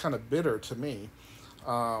tastes kind of bitter to me.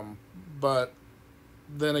 But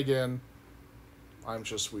then again, I'm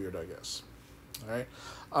just weird, I guess. All right.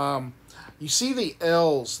 You see the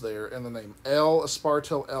L's there in the name.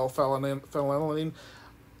 L-aspartyl, L-phenylalanine.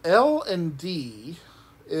 L and D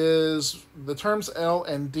is the terms L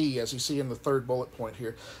and D, as you see in the third bullet point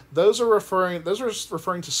here. Those are referring to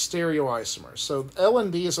stereoisomers. So L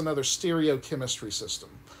and D is another stereochemistry system.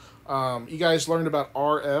 You guys learned about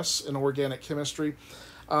RS in organic chemistry.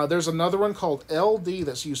 There's another one called LD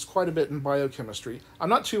that's used quite a bit in biochemistry. I'm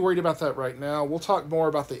not too worried about that right now. We'll talk more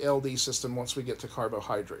about the LD system once we get to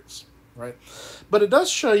carbohydrates, right? But it does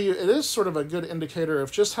show you, it is sort of a good indicator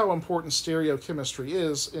of just how important stereochemistry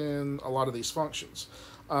is in a lot of these functions.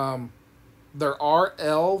 There are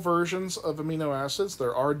L versions of amino acids.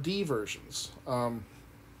 There are D versions.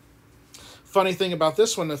 Funny thing about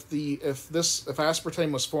this one, if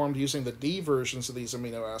aspartame was formed using the D versions of these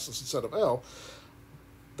amino acids instead of L,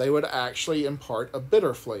 they would actually impart a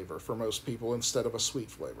bitter flavor for most people instead of a sweet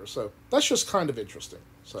flavor. So that's just kind of interesting.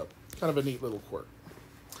 So kind of a neat little quirk.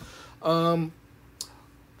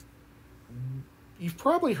 You've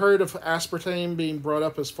probably heard of aspartame being brought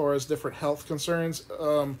up as far as different health concerns.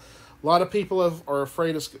 A lot of people are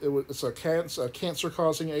afraid it's a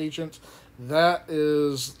cancer-causing agent. That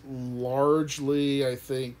is largely, I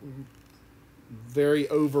think, very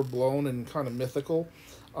overblown and kind of mythical.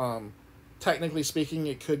 Technically speaking,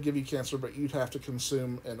 it could give you cancer, but you'd have to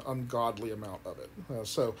consume an ungodly amount of it.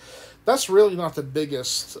 So that's really not the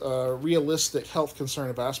biggest realistic health concern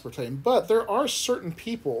of aspartame, but there are certain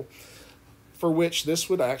people for which this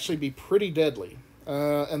would actually be pretty deadly,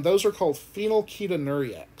 and those are called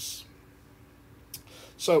phenylketonuriacs.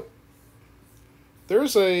 So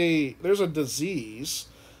there's a disease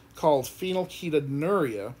called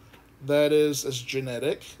phenylketonuria that is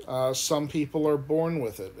genetic. Some people are born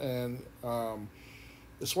with it, and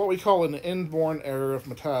It's what we call an inborn error of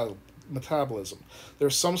metabolism.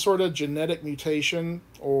 There's some sort of genetic mutation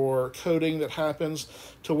or coding that happens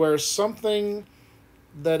to where something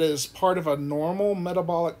that is part of a normal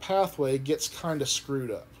metabolic pathway gets kind of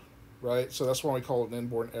screwed up, right? So that's why we call it an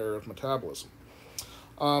inborn error of metabolism.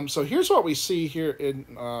 So here's what we see here in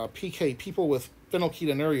PK, people with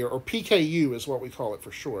phenylketonuria, or PKU is what we call it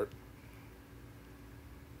for short.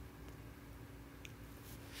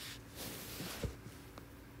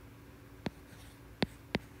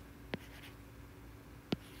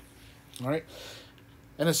 All right,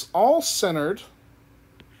 and it's all centered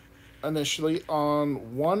initially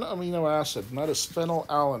on one amino acid, and that is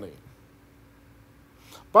phenylalanine.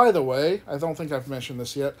 By the way, I don't think I've mentioned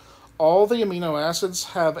this yet. All the amino acids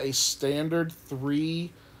have a standard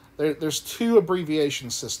three. There's two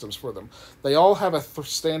abbreviation systems for them. They all have a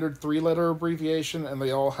standard three-letter abbreviation, and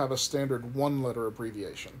they all have a standard one-letter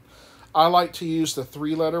abbreviation. I like to use the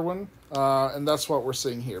three-letter one, and that's what we're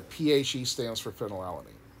seeing here. PHE stands for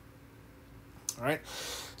phenylalanine. All right,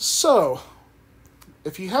 so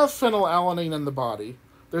if you have phenylalanine in the body,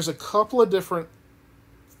 there's a couple of different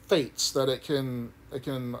fates that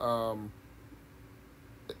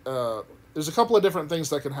there's a couple of different things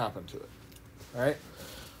that can happen to it. All right,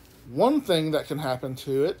 one thing that can happen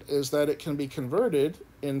to it is that it can be converted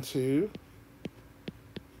into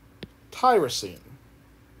tyrosine.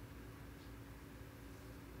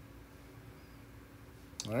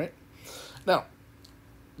 All right, now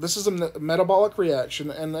this is a metabolic reaction,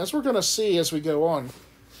 and as we're going to see as we go on,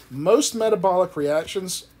 most metabolic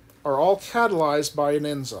reactions are all catalyzed by an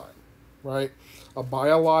enzyme, right? A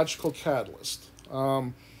biological catalyst.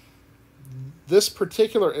 This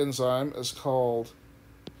particular enzyme is called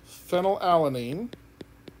phenylalanine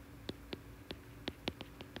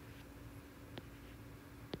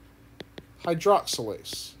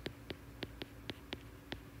hydroxylase.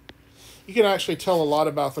 You can actually tell a lot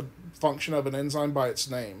about the function of an enzyme by its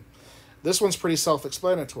name. This one's pretty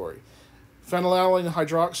self-explanatory. Phenylalanine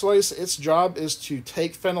hydroxylase, its job is to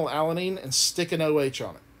take phenylalanine and stick an OH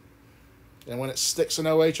on it. And when it sticks an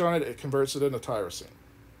OH on it, it converts it into tyrosine.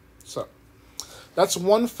 So, that's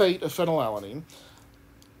one fate of phenylalanine.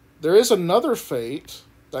 There is another fate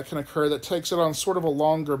that can occur that takes it on sort of a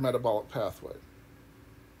longer metabolic pathway.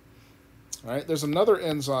 All right, there's another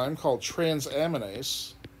enzyme called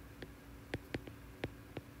transaminase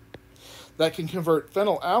that can convert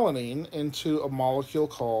phenylalanine into a molecule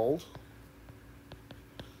called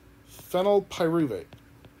phenylpyruvate.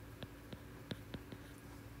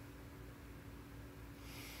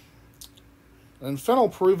 And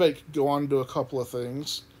phenylpyruvate can go on to a couple of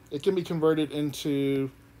things. It can be converted into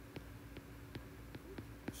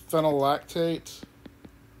phenylactate.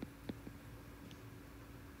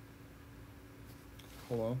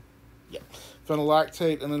 Hold on. Yeah.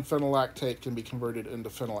 Phenylactate, and then phenylactate can be converted into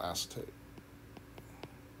phenylacetate.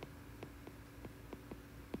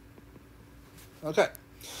 Okay.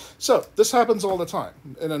 So, this happens all the time.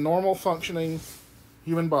 In a normal functioning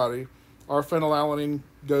human body, our phenylalanine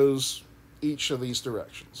goes each of these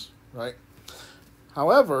directions, right?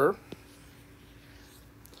 However,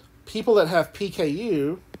 people that have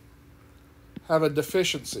PKU have a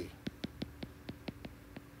deficiency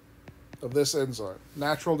of this enzyme,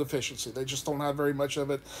 natural deficiency. They just don't have very much of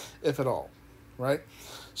it, if at all, right?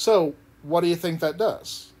 So, what do you think that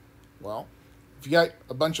does? Well, if you got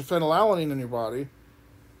a bunch of phenylalanine in your body,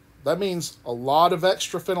 that means a lot of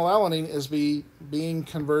extra phenylalanine is being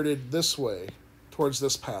converted this way, towards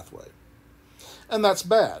this pathway. And that's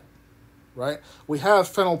bad, right? We have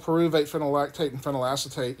phenylpyruvate, phenylactate, and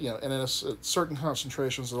phenylacetate, and at certain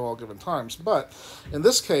concentrations at all given times. But in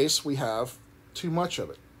this case, we have too much of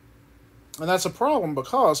it. And that's a problem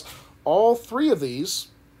because all three of these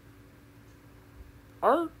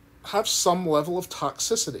have some level of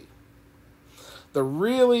toxicity. The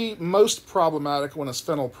really most problematic one is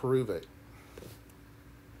phenylpyruvate.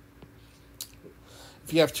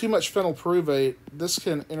 If you have too much phenylpyruvate, this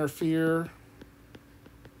can interfere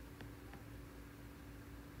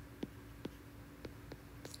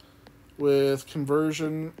with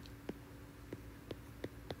conversion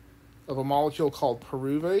of a molecule called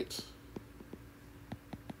pyruvate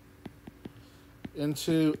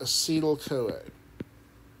into acetyl-CoA.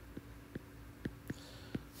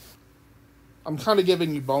 I'm kind of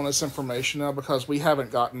giving you bonus information now because we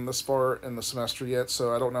haven't gotten this far in the semester yet,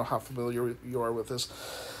 so I don't know how familiar you are with this.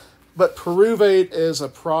 But pyruvate is a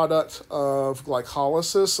product of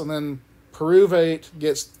glycolysis, and then pyruvate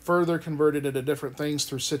gets further converted into different things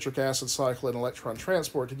through citric acid cycle and electron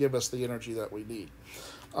transport to give us the energy that we need.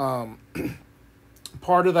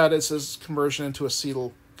 Part of that is this conversion into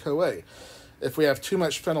acetyl-CoA. If we have too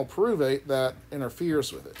much phenylpyruvate, that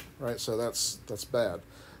interferes with it, right? So that's bad.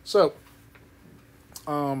 So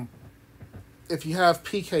if you have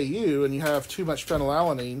PKU and you have too much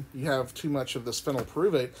phenylalanine, you have too much of this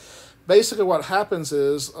phenylpyruvate. Basically, what happens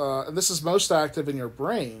is, and this is most active in your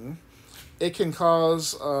brain, it can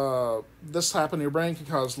cause, this happen in your brain can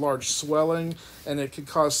cause large swelling, and it can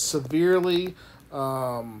cause severely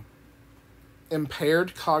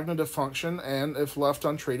impaired cognitive function, and if left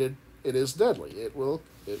untreated, it is deadly. It will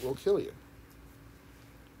kill you.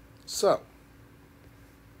 So,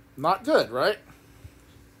 not good, right?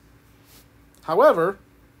 However,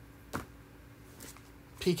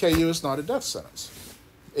 PKU is not a death sentence.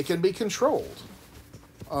 It can be controlled.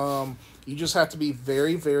 You just have to be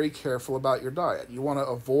very, very careful about your diet. You want to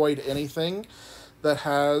avoid anything that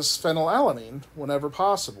has phenylalanine whenever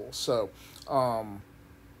possible. So,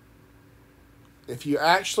 if you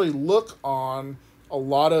actually look on a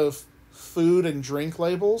lot of food and drink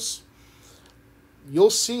labels,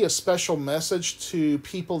 you'll see a special message to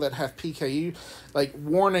people that have PKU, like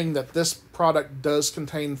warning that this product does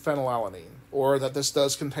contain phenylalanine, or that this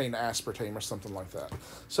does contain aspartame or something like that.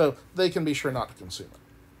 So they can be sure not to consume it.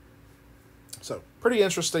 So pretty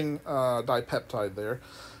interesting dipeptide there.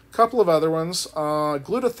 A couple of other ones.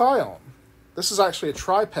 Glutathione. This is actually a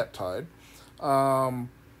tripeptide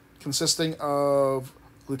consisting of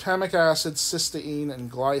glutamic acid, cysteine,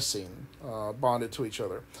 and glycine bonded to each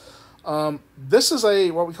other. This is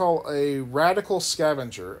what we call a radical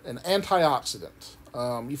scavenger, an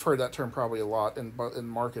antioxidant. You've heard that term probably a lot in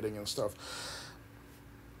marketing and stuff.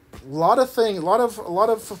 A lot of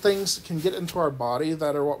things can get into our body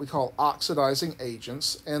that are what we call oxidizing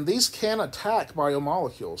agents, and these can attack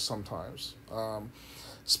biomolecules sometimes,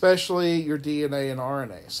 especially your DNA and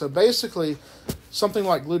RNA. So basically, something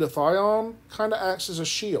like glutathione kind of acts as a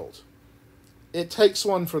shield. It takes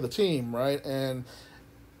one for the team, right? And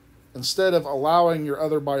instead of allowing your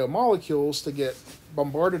other biomolecules to get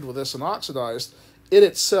bombarded with this and oxidized, it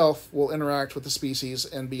itself will interact with the species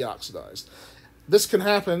and be oxidized. This can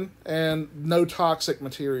happen, and no toxic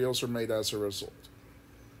materials are made as a result.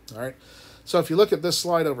 All right. So if you look at this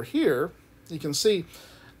slide over here, you can see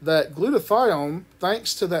that glutathione,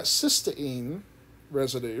 thanks to that cysteine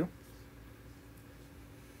residue,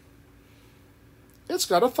 it's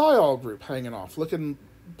got a thiol group hanging off. Look in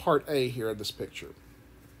part A here of this picture.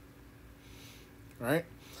 Right?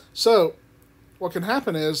 So what can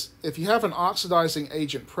happen is, if you have an oxidizing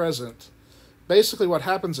agent present, basically what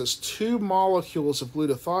happens is two molecules of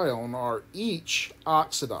glutathione are each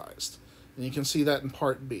oxidized. And you can see that in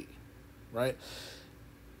part B, right?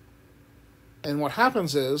 And what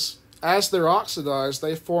happens is, as they're oxidized,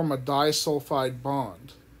 they form a disulfide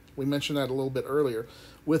bond. We mentioned that a little bit earlier,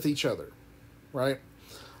 with each other, right?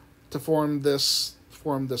 To form this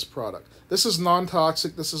product. This is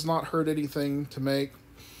non-toxic. This does not hurt anything to make,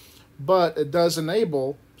 but it does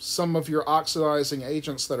enable some of your oxidizing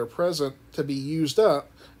agents that are present to be used up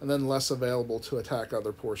and then less available to attack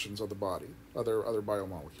other portions of the body, other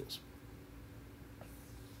biomolecules.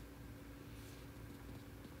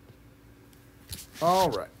 All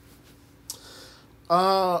right.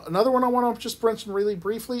 Another one I want to just mention really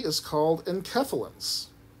briefly is called enkephalins.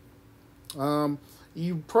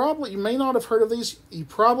 You may not have heard of these. You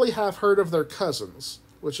probably have heard of their cousins,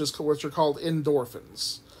 which are called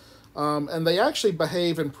endorphins. And they actually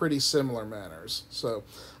behave in pretty similar manners. So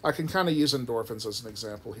I can kind of use endorphins as an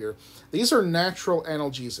example here. These are natural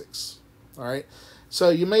analgesics, all right? So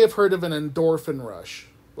you may have heard of an endorphin rush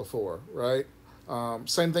before, right?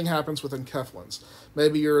 Same thing happens with enkephalins.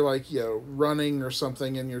 Maybe you're like, running or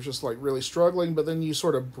something and you're just like really struggling, but then you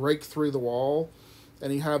sort of break through the wall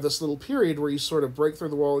and you have this little period where you sort of break through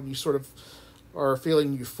the wall and you sort of are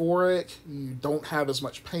feeling euphoric, you don't have as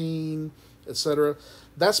much pain, etc.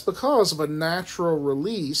 That's because of a natural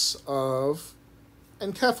release of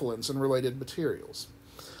enkephalins and related materials.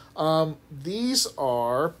 These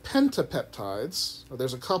are pentapeptides.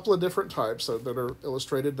 There's a couple of different types that are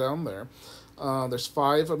illustrated down there. There's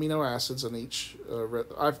 5 amino acids in each,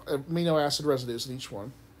 amino acid residues in each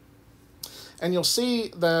one. And you'll see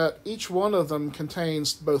that each one of them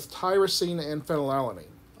contains both tyrosine and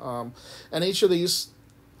phenylalanine. And each of these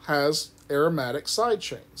has aromatic side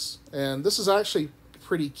chains. And this is actually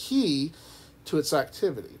pretty key to its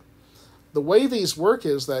activity. The way these work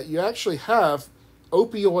is that you actually have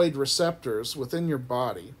opioid receptors within your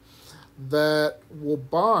body that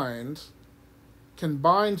can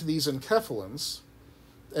bind to these enkephalins,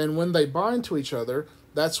 and when they bind to each other,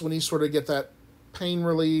 that's when you sort of get that pain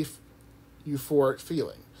relief, euphoric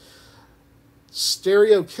feeling.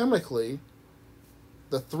 Stereochemically,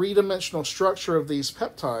 the three-dimensional structure of these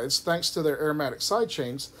peptides, thanks to their aromatic side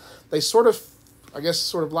chains, they sort of, I guess,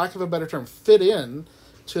 sort of lack of a better term, fit in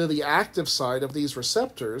to the active side of these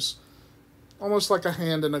receptors, almost like a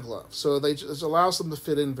hand in a glove. So it allows them to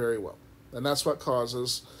fit in very well. And that's what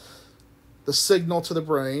causes the signal to the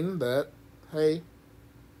brain that, hey,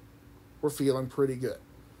 we're feeling pretty good.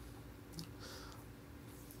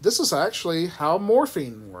 This is actually how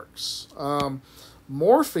morphine works.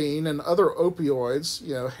 Morphine and other opioids,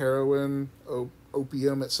 heroin,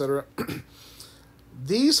 opium, etc.,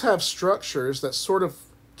 these have structures that sort of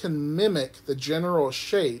can mimic the general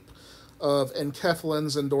shape of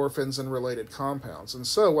enkephalins, endorphins, and related compounds. And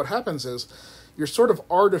so what happens is you're sort of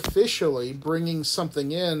artificially bringing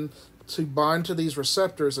something in to bind to these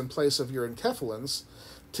receptors in place of your enkephalins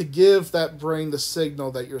to give that brain the signal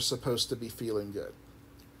that you're supposed to be feeling good,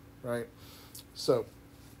 right? So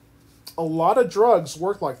a lot of drugs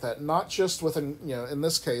work like that, not just with, in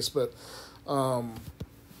this case, but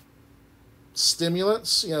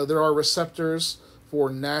stimulants. There are receptors for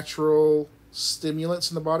natural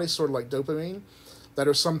stimulants in the body, sort of like dopamine, that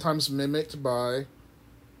are sometimes mimicked by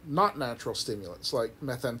not natural stimulants like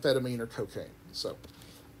methamphetamine or cocaine. So,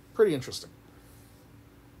 pretty interesting.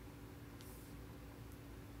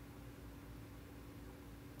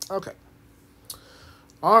 Okay.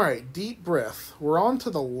 All right, deep breath. We're on to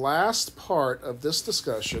the last part of this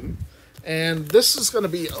discussion, and this is going to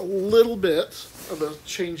be a little bit of a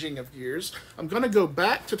changing of gears. I'm going to go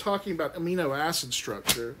back to talking about amino acid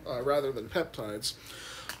structure rather than peptides,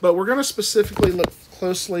 but we're going to specifically look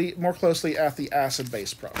more closely at the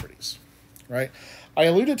acid-base properties, right? I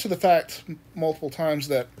alluded to the fact multiple times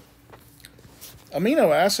that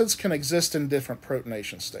amino acids can exist in different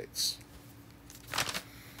protonation states.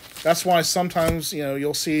 That's why sometimes,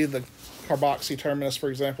 you'll see the carboxy terminus, for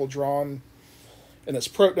example, drawn in its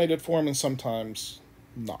protonated form and sometimes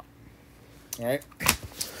not. All right?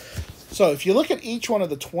 So if you look at each one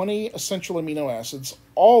of the 20 essential amino acids,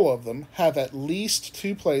 all of them have at least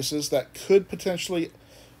two places that could potentially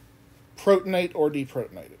protonate or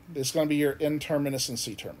deprotonate it. It's going to be your N-terminus and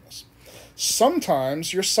C-terminus.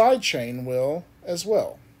 Sometimes your side chain will as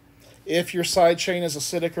well. If your side chain is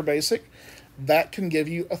acidic or basic, that can give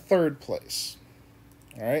you a third place.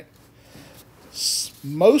 All right?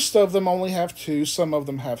 Most of them only have two, some of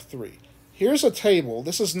them have three. Here's a table.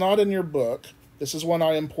 This is not in your book. This is one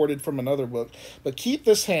I imported from another book. But keep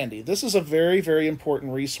this handy. This is a very, very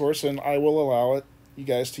important resource, and I will allow you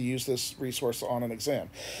guys to use this resource on an exam.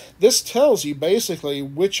 This tells you basically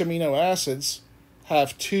which amino acids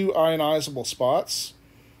have two ionizable spots,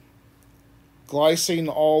 glycine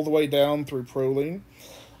all the way down through proline,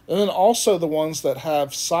 and then also the ones that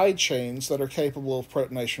have side chains that are capable of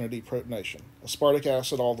protonation or deprotonation. Aspartic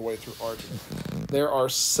acid all the way through arginine. There are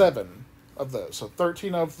 7 of those. So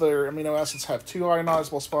 13 of their amino acids have two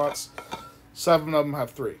ionizable spots. 7 of them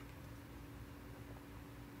have 3.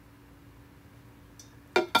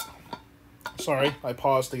 Sorry, I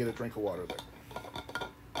paused to get a drink of water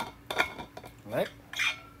there. All right?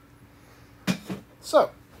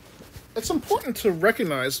 So, it's important to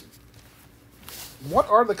recognize what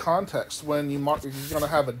are the contexts when you're going to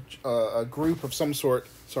have a group of some sort.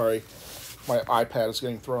 Sorry, my iPad is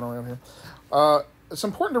getting thrown around here. It's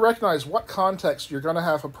important to recognize what context you're going to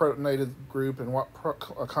have a protonated group and what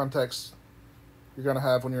context you're going to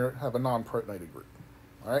have when you have a non-protonated group.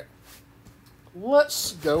 All right?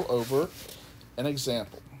 Let's go over an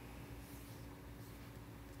example.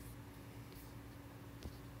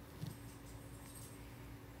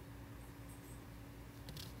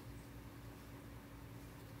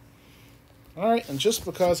 Alright, and just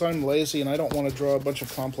because I'm lazy and I don't want to draw a bunch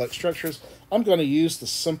of complex structures, I'm going to use the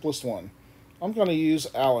simplest one. I'm going to use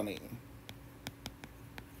alanine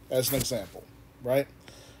as an example, right?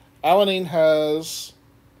 Alanine has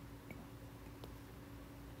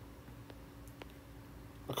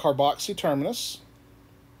a carboxy terminus,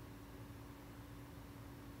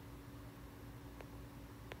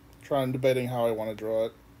 trying debating how I want to draw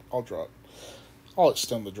it. I'll draw it. I'll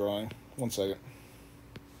extend the drawing. One second.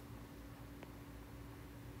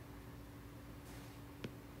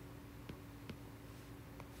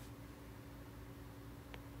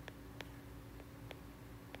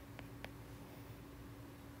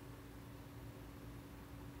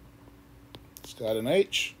 It's got an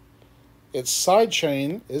H. Its side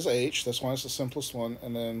chain is H. That's why it's the simplest one.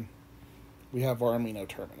 And then we have our amino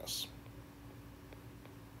terminus.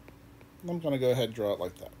 I'm going to go ahead and draw it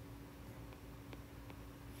like that.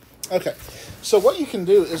 Okay, so what you can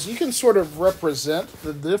do is you can sort of represent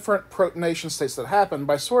the different protonation states that happen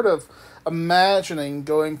by sort of imagining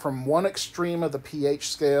going from one extreme of the pH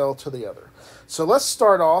scale to the other. So let's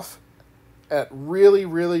start off at really,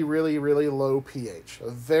 really, really, really low pH, a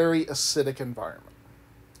very acidic environment.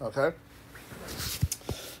 Okay?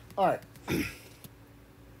 All right.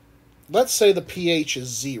 Let's say the pH is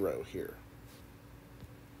 0 here.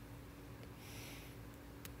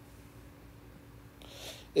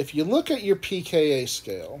 If you look at your pKa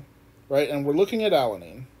scale, right, and we're looking at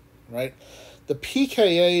alanine, right, the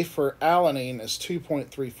pKa for alanine is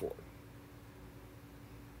 2.34.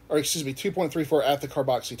 Or, excuse me, 2.34 at the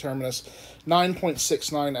carboxy terminus,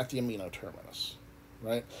 9.69 at the amino terminus,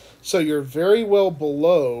 right? So you're very well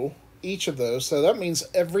below each of those, so that means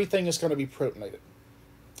everything is going to be protonated.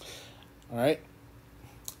 All right?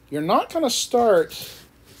 You're not going to start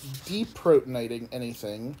deprotonating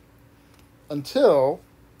anything until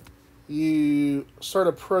you start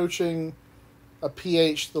approaching a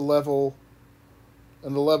pH the level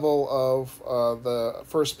of the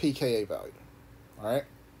first pKa value. All right.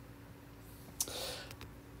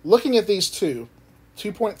 Looking at these two,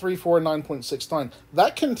 2.34 and 9.69,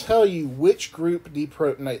 that can tell you which group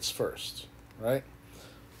deprotonates first, right?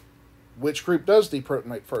 Which group does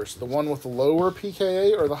deprotonate first, the one with the lower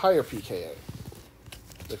pKa or the higher pKa?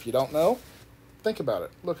 If you don't know, think about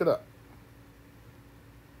it. Look it up.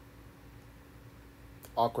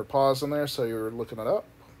 Awkward pause in there, so you're looking it up.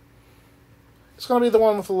 It's going to be the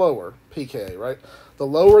one with the lower pKa, right? The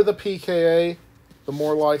lower the pKa, the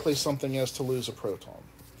more likely something is to lose a proton.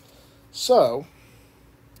 So,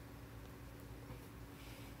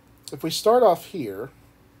 if we start off here,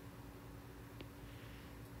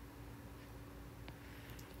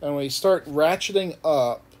 and we start ratcheting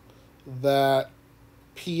up that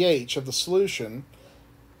pH of the solution,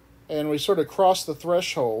 and we sort of cross the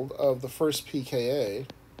threshold of the first pKa,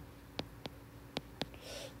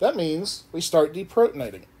 that means we start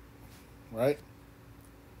deprotonating, right?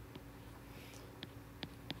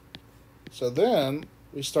 So then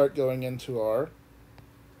we start going into our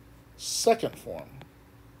second form.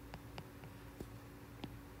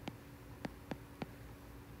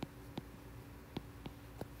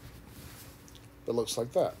 It looks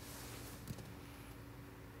like that.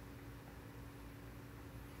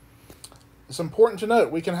 It's important to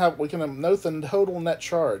note we can note the total net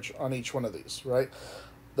charge on each one of these, right?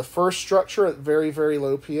 The first structure at very, very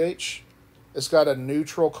low pH, it's got a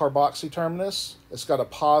neutral carboxy terminus. It's got a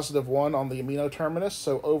 +1 on the amino terminus.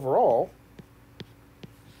 So overall,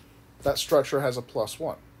 that structure has a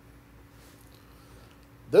 +1.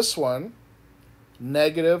 This one,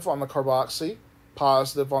 negative on the carboxy,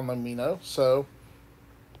 positive on the amino. So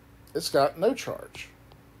it's got no charge.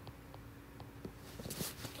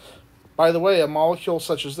 By the way, a molecule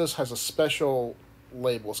such as this has a special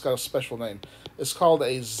label. It's got a special name. It's called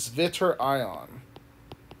a Zwitter ion.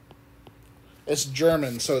 It's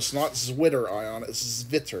German, so it's not Zwitter ion. It's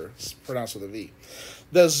Zwitter. It's pronounced with a V.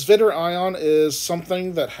 The Zwitter ion is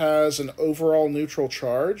something that has an overall neutral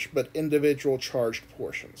charge, but individual charged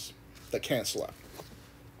portions that cancel out.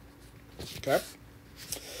 Okay?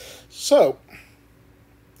 So,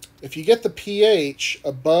 if you get the pH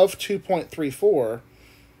above 2.34,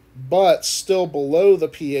 but still below the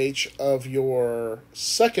pH of your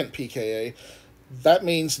second pKa, that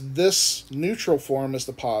means this neutral form is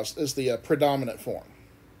the predominant form.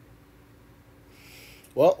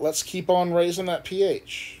 Well, let's keep on raising that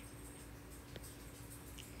pH.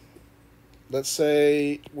 Let's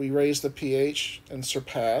say we raised the pH and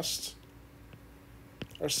surpassed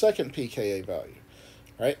our second pKa value,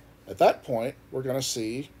 right? At that point, we're going to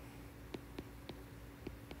see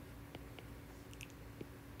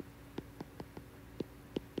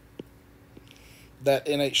that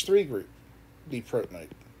NH3 group deprotonate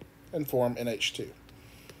and form NH2.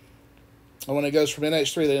 And when it goes from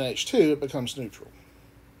NH3 to NH2, it becomes neutral.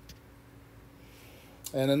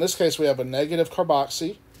 And in this case, we have a negative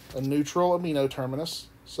carboxy, a neutral amino terminus.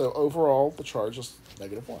 So overall, the charge is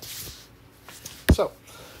 -1. So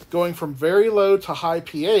going from very low to high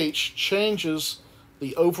pH changes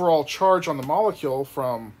the overall charge on the molecule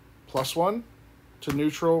from +1 to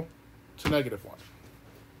neutral to -1.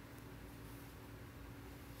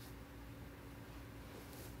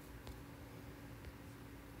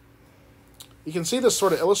 You can see this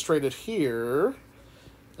sort of illustrated here.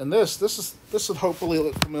 And this would hopefully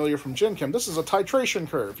look familiar from Gen Chem. This is a titration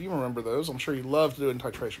curve. You remember those. I'm sure you loved doing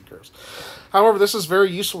titration curves. However, this is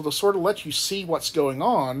very useful to sort of let you see what's going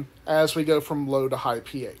on as we go from low to high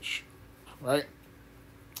pH, right?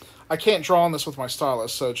 I can't draw on this with my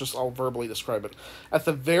stylus, so I'll verbally describe it. At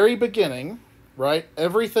the very beginning, right?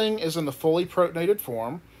 Everything is in the fully protonated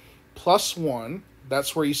form, plus 1.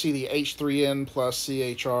 That's where you see the H3N plus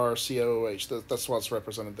CHR, That's what's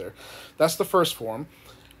represented there. That's the first form.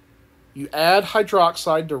 You add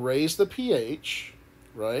hydroxide to raise the pH,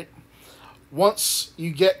 right? Once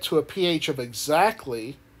you get to a pH of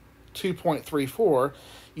exactly 2.34,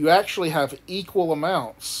 you actually have equal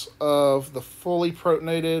amounts of the fully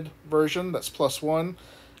protonated version, that's plus 1,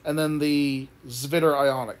 and then the Zwitter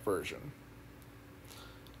ionic version.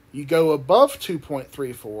 You go above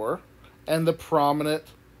 2.34, and the prominent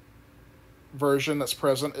version that's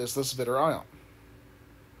present is the Zwitter ion.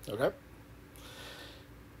 Okay?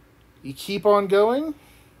 You keep on going.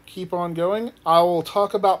 Keep on going. I will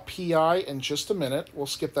talk about PI in just a minute. We'll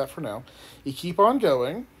skip that for now. You keep on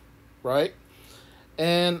going, right?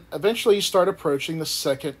 And eventually you start approaching the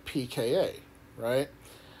second pKa, right?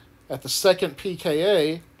 At the second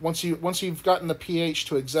pKa, once you've gotten the pH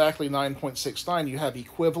to exactly 9.69, you have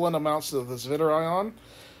equivalent amounts of the Zwitter ion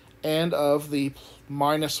and of the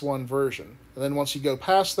 -1 version. And then once you go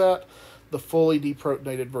past that, the fully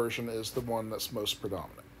deprotonated version is the one that's most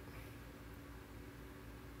predominant.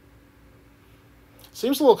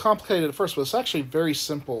 Seems a little complicated at first, but it's actually very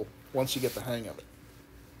simple once you get the hang of it.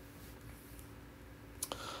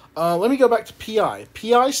 Let me go back to PI.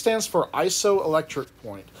 PI stands for isoelectric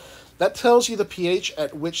point. That tells you the pH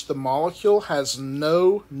at which the molecule has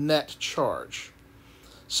no net charge.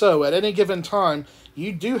 So at any given time,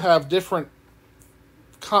 you do have different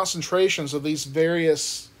concentrations of these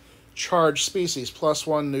various charged species,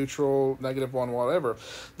 +1, neutral, -1, whatever.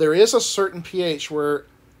 There is a certain pH where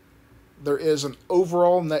there is an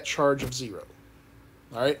overall net charge of 0.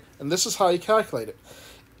 All right? And this is how you calculate it.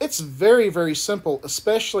 It's very, very simple,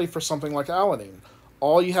 especially for something like alanine.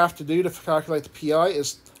 All you have to do to calculate the PI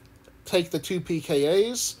is take the two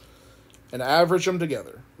pKa's and average them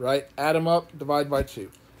together, right? Add them up, divide by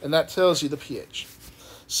 2. And that tells you the pH.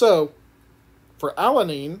 So, for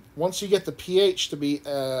alanine, once you get the pH to be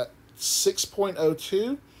at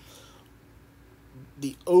 6.02,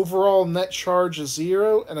 the overall net charge is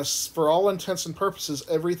 0, and for all intents and purposes,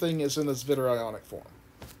 everything is in the Zwitter ionic form.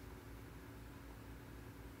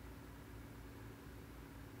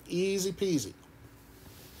 Easy peasy.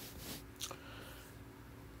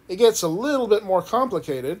 It gets a little bit more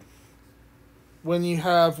complicated when you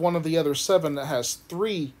have one of the other 7 that has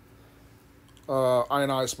 3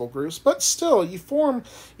 ionizable groups, but still, you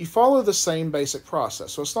follow the same basic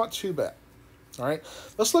process, so it's not too bad. All right,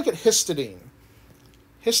 let's look at histidine.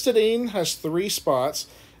 Histidine has 3 spots.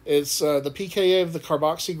 It's the pKa of the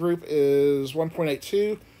carboxy group is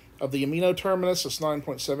 1.82. Of the amino terminus, it's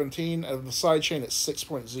 9.17. And of the side chain, it's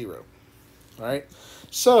 6.0. All right.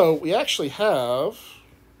 So we actually have,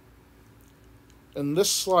 in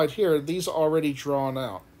this slide here, these already drawn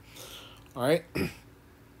out. All right.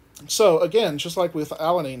 So again, just like with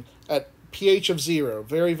alanine, at pH of 0,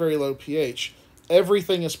 very, very low pH,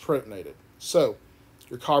 everything is protonated. So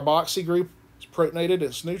your carboxy group is protonated,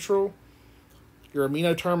 it's neutral. Your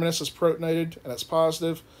amino terminus is protonated, and it's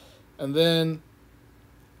positive. And then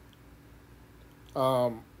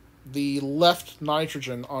the left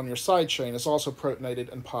nitrogen on your side chain is also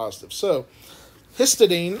protonated and positive. So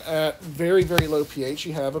histidine at very, very low pH,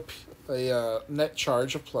 you have a net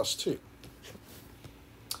charge of +2.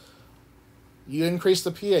 You increase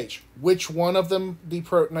the pH. Which one of them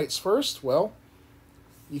deprotonates first? Well,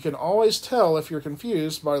 you can always tell if you're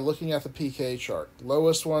confused by looking at the pKa chart.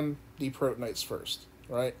 Lowest one deprotonates first,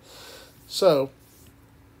 right? So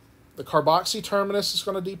the carboxy terminus is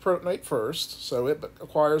going to deprotonate first, so it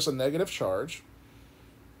acquires a negative charge.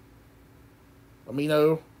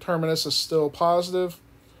 Amino terminus is still positive.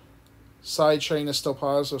 Side chain is still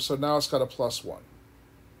positive, so now it's got a +1.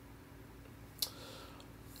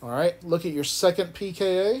 All right, look at your second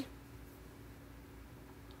pKa.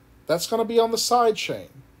 That's going to be on the side chain,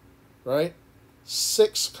 right?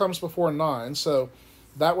 6 comes before 9, so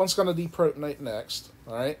that one's going to deprotonate next,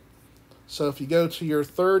 all right? So if you go to your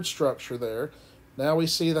third structure there, now we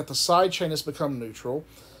see that the side chain has become neutral.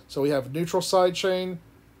 So we have neutral side chain,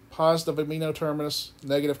 positive amino terminus,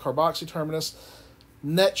 negative carboxy terminus,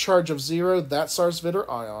 net charge of 0, that's our Zwitter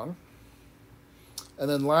ion. And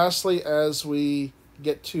then lastly, as we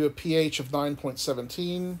get to a pH of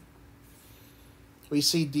 9.17, we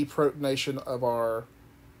see deprotonation of our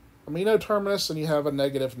amino terminus, and you have a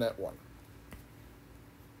negative net 1.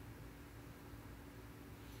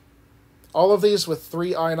 All of these with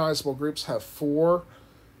 3 ionizable groups have 4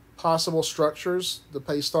 possible structures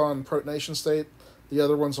based on protonation state. The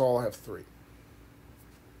other ones all have 3.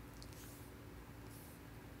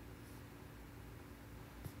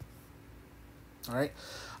 All right.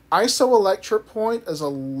 Isoelectric point is a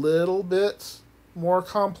little bit more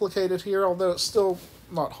complicated here, although it's still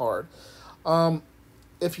not hard.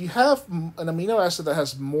 If you have an amino acid that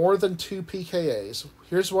has more than 2 pKa's,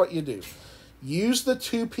 here's what you do. Use the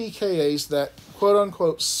 2 pKa's that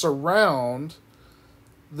quote-unquote surround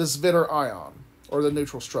the Zwitter ion, or the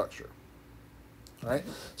neutral structure. All right?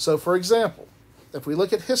 So, for example, if we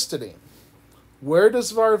look at histidine, where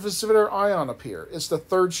does our Zwitter ion appear? It's the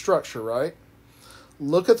third structure, right?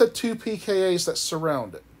 Look at the 2 pKa's that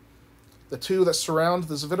surround it. The two that surround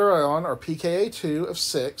the Zwitter ion are pKa2 of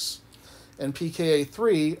 6 and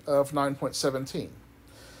pKa3 of 9.17.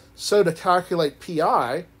 So to calculate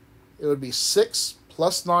pi, it would be 6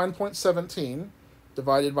 plus 9.17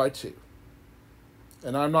 divided by 2.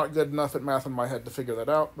 And I'm not good enough at math in my head to figure that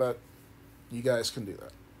out, but you guys can do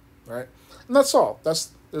that. All right? And that's all.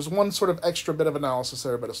 There's one sort of extra bit of analysis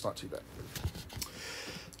there, but it's not too bad.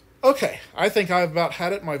 Okay, I think I've about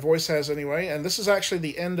had it. My voice has anyway, and this is actually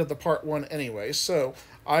the end of the part 1 anyway, so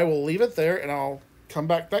I will leave it there, and I'll come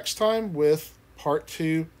back next time with part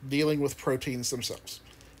 2, dealing with proteins themselves.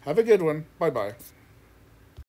 Have a good one. Bye-bye.